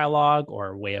writing dialogue or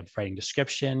a way of writing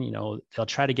description, you know, they'll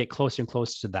try to get closer and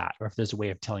closer to that. Or if there's a way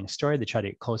of telling a story, they try to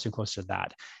get closer and closer to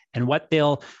that. And what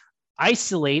they'll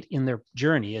isolate in their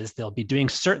journey is they'll be doing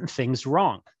certain things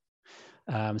wrong.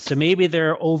 So maybe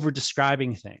they're over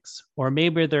describing things, or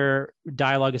maybe their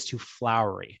dialogue is too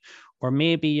flowery, or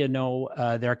maybe, you know,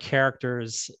 their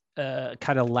characters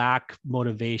kind of lack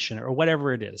motivation or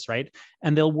whatever it is, right?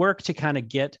 And they'll work to kind of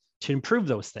get to improve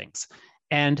those things.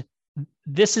 And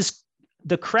this is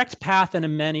the correct path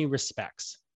in many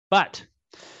respects. But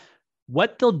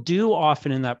what they'll do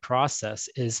often in that process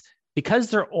is, because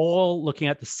they're all looking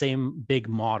at the same big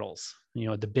models, you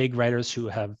know, the big writers who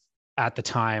have at the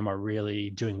time are really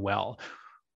doing well,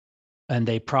 and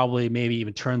they probably maybe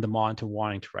even turned them on to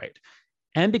wanting to write.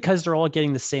 And because they're all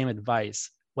getting the same advice,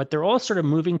 what they're all sort of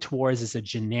moving towards is a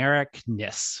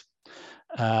genericness.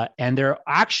 And they're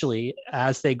actually,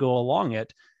 as they go along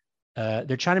it,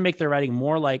 they're trying to make their writing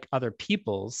more like other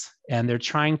people's, and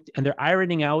they're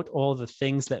ironing out all the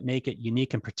things that make it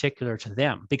unique and particular to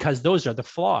them, because those are the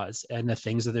flaws and the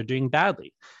things that they're doing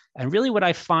badly. And really what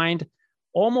I find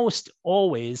almost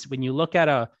always when you look at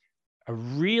a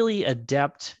really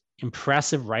adept,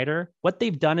 impressive writer, what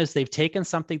they've done is they've taken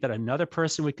something that another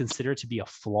person would consider to be a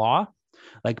flaw,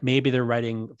 like maybe they're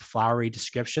writing flowery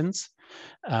descriptions,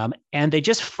 and they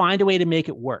just find a way to make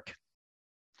it work.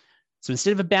 So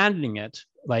instead of abandoning it,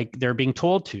 like they're being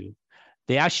told to,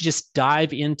 they actually just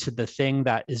dive into the thing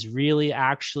that is really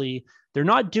actually, they're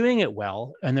not doing it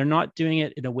well, and they're not doing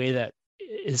it in a way that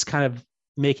is kind of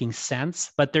making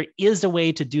sense, but there is a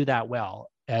way to do that well,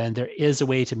 and there is a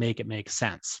way to make it make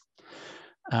sense.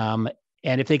 And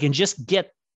if they can just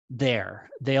get there,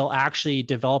 they'll actually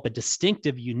develop a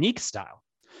distinctive, unique style,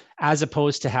 as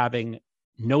opposed to having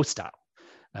no style.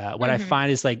 What I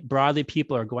find is like broadly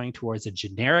people are going towards a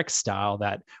generic style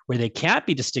where they can't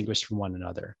be distinguished from one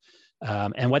another.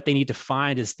 And what they need to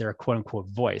find is their quote unquote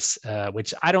voice,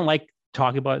 which I don't like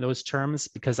talking about those terms,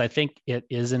 because I think it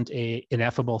isn't a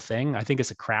ineffable thing. I think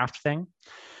it's a craft thing.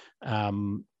 I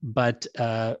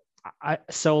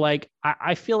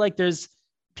feel like there's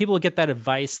people get that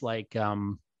advice, like,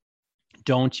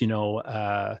 don't,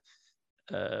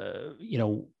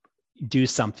 do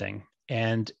something.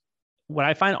 And what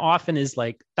I find often is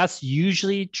like, that's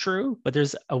usually true, but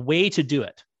there's a way to do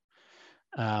it.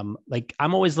 Like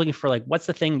I'm always looking for like, what's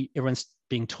the thing everyone's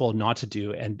being told not to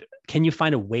do? And can you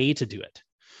find a way to do it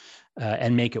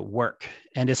and make it work?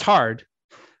 And it's hard.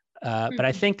 But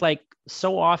I think like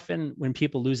so often when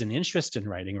people lose an interest in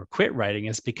writing or quit writing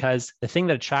is because the thing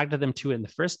that attracted them to it in the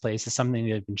first place is something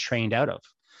they've been trained out of.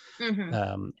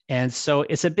 And so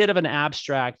it's a bit of an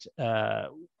abstract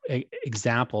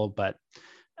example, but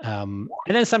and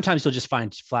then sometimes you'll just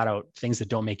find flat out things that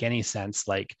don't make any sense.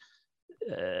 Like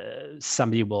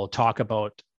somebody will talk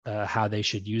about how they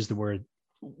should use the word.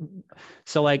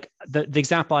 So like the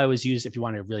example I always use, if you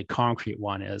want a really concrete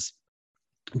one, is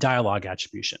dialogue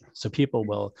attribution. So people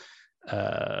will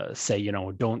say,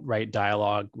 don't write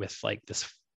dialogue with like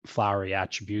this flowery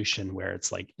attribution where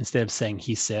it's like, instead of saying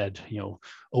he said,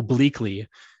 obliquely,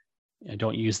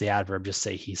 don't use the adverb, just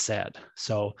say he said.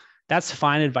 So that's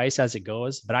fine advice as it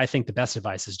goes, but I think the best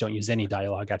advice is don't use any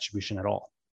dialogue attribution at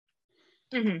all.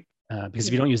 Because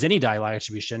if you don't use any dialogue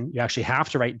attribution, you actually have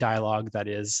to write dialogue that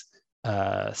is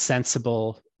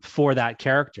sensible for that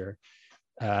character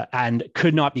and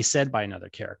could not be said by another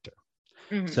character.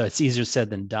 So it's easier said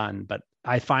than done. But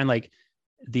I find like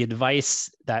the advice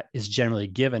that is generally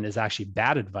given is actually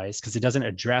bad advice because it doesn't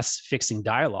address fixing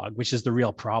dialogue, which is the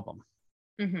real problem.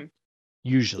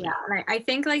 Usually. Yeah, and I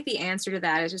think like the answer to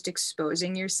that is just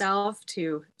exposing yourself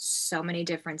to so many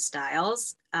different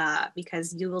styles,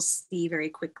 because you will see very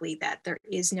quickly that there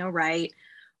is no right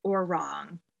or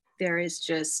wrong. There is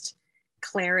just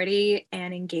clarity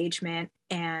and engagement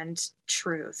and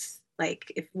truth.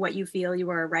 Like if what you feel you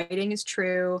are writing is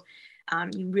true,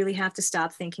 you really have to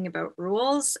stop thinking about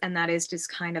rules, and that is just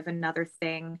kind of another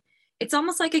thing. It's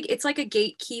almost like it's like a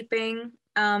gatekeeping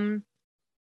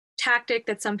tactic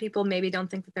that some people maybe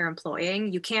don't think that they're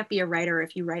employing. You can't be a writer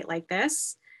if you write like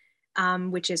this,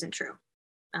 which isn't true.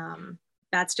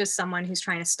 That's just someone who's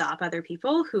trying to stop other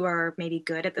people who are maybe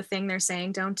good at the thing they're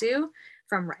saying don't do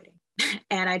from writing.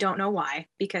 And I don't know why,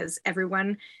 because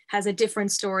everyone has a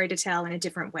different story to tell in a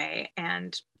different way,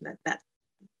 and that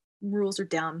rules are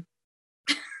dumb.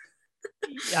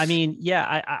 I mean, yeah,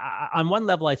 I on one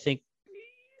level, I think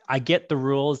I get the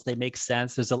rules. They make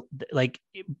sense. There's a, like,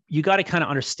 you got to kind of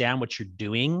understand what you're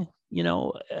doing, you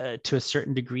know, to a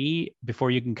certain degree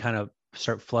before you can kind of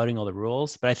start floating all the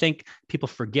rules. But I think people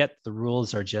forget the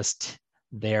rules are just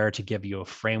there to give you a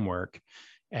framework.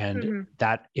 And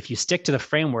that if you stick to the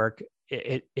framework,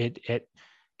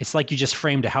 it's like you just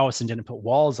framed a house and didn't put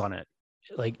walls on it.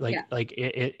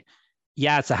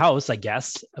 Yeah, it's a house, I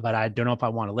guess, but I don't know if I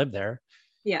want to live there.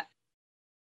 Yeah.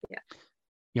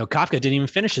 You know, Kafka didn't even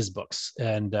finish his books,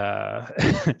 and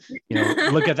you know,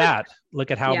 look at that.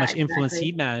 Look at how much influence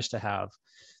he managed to have.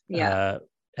 Yeah.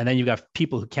 And then you've got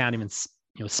people who can't even,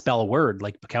 you know, spell a word,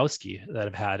 like Bukowski, that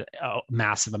have had a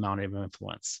massive amount of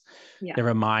influence. Yeah.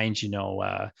 Never mind, you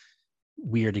know,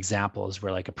 weird examples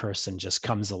where like a person just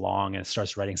comes along and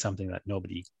starts writing something that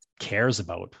nobody cares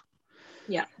about.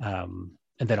 Yeah.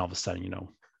 And then all of a sudden, you know,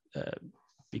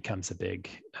 becomes a big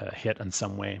hit in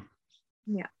some way.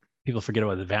 Yeah. People forget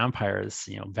about the vampires.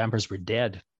 You know, vampires were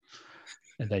dead,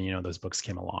 and then, you know, those books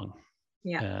came along.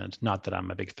 Yeah. And not that I'm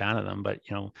a big fan of them, but,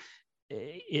 you know,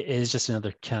 it is just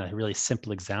another kind of really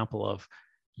simple example of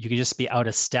you can just be out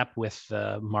of step with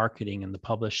the marketing and the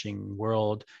publishing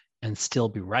world and still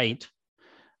be right,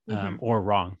 or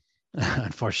wrong.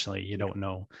 Unfortunately, you don't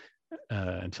know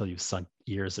until you've sunk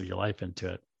years of your life into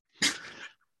it.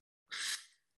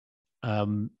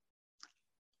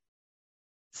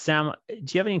 Sam, do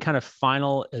you have any kind of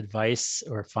final advice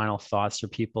or final thoughts for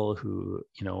people who,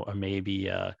 you know, are maybe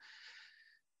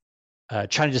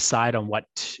trying to decide on what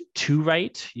to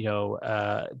write? You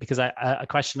know, because a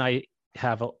question I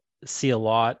see a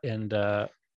lot, and a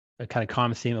kind of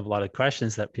common theme of a lot of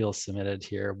questions that people submitted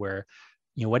here, where,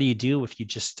 you know, what do you do if you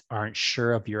just aren't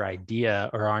sure of your idea,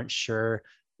 or aren't sure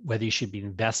whether you should be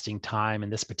investing time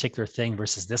in this particular thing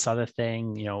versus this other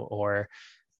thing, you know, or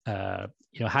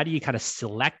you know, how do you kind of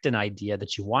select an idea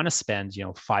that you want to spend, you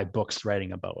know, 5 books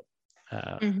writing about,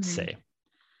 say,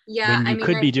 when you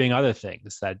could be doing other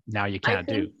things that now you can't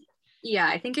do? Yeah,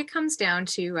 I think it comes down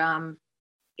to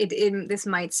this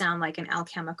might sound like an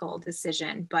alchemical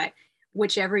decision, but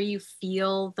whichever you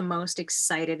feel the most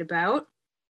excited about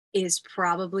is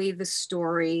probably the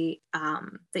story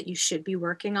that you should be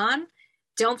working on.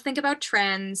 Don't think about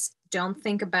trends. Don't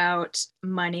think about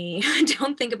money.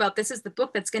 Don't think about this is the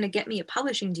book that's going to get me a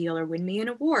publishing deal or win me an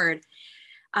award.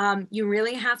 You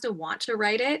really have to want to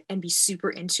write it and be super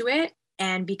into it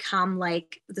and become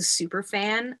like the super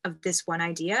fan of this one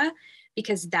idea,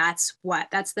 because that's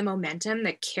the momentum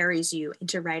that carries you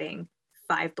into writing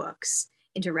 5 books,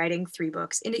 into writing 3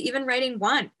 books, into even writing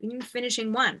 1, even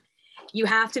finishing 1. You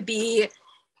have to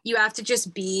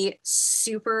just be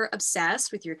super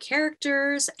obsessed with your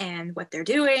characters and what they're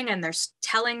doing, and they're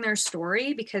telling their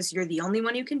story, because you're the only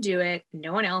one who can do it.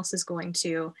 No one else is going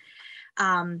to.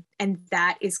 And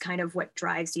that is kind of what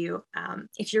drives you.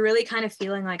 If you're really kind of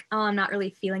feeling like, oh, I'm not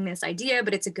really feeling this idea,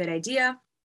 but it's a good idea,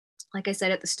 like I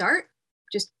said at the start,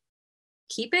 just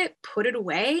keep it, put it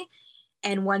away.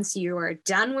 And once you are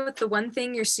done with the one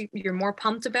thing you're more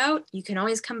pumped about, you can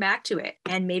always come back to it.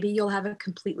 And maybe you'll have a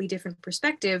completely different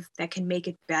perspective that can make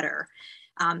it better.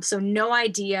 So no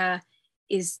idea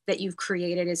is that you've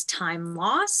created is time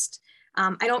lost.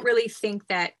 I don't really think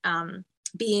that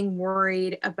being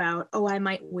worried about, oh, I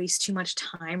might waste too much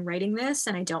time writing this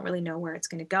and I don't really know where it's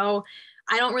going to go.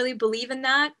 I don't really believe in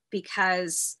that,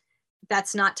 because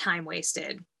that's not time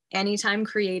wasted. Anytime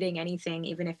creating anything,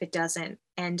 even if it doesn't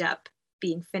end up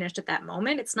being finished at that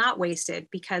moment, it's not wasted,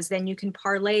 because then you can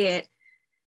parlay it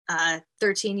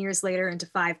 13 years later into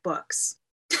 5 books,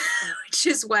 which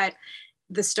is what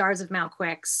The Stars of Mount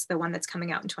Quix, the one that's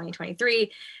coming out in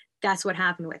 2023, that's what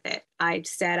happened with it. I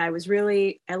said I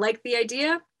liked the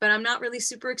idea, but I'm not really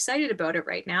super excited about it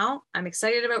right now. I'm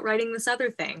excited about writing this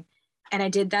other thing. And I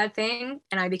did that thing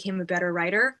and I became a better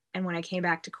writer. And when I came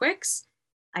back to Quix,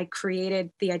 I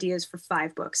created the ideas for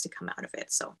 5 books to come out of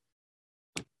it. So,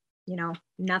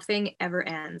 nothing ever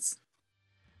ends.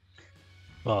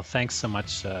 Well, thanks so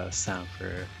much, Sam,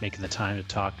 for making the time to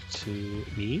talk to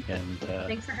me, and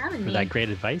thanks for having me. For that great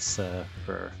advice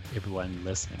for everyone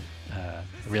listening. I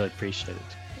really appreciate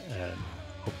it.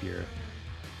 Hope you're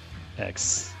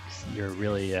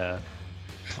really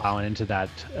plowing into that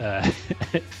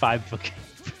 5-book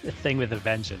thing with a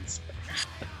vengeance.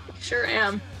 Sure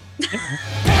am.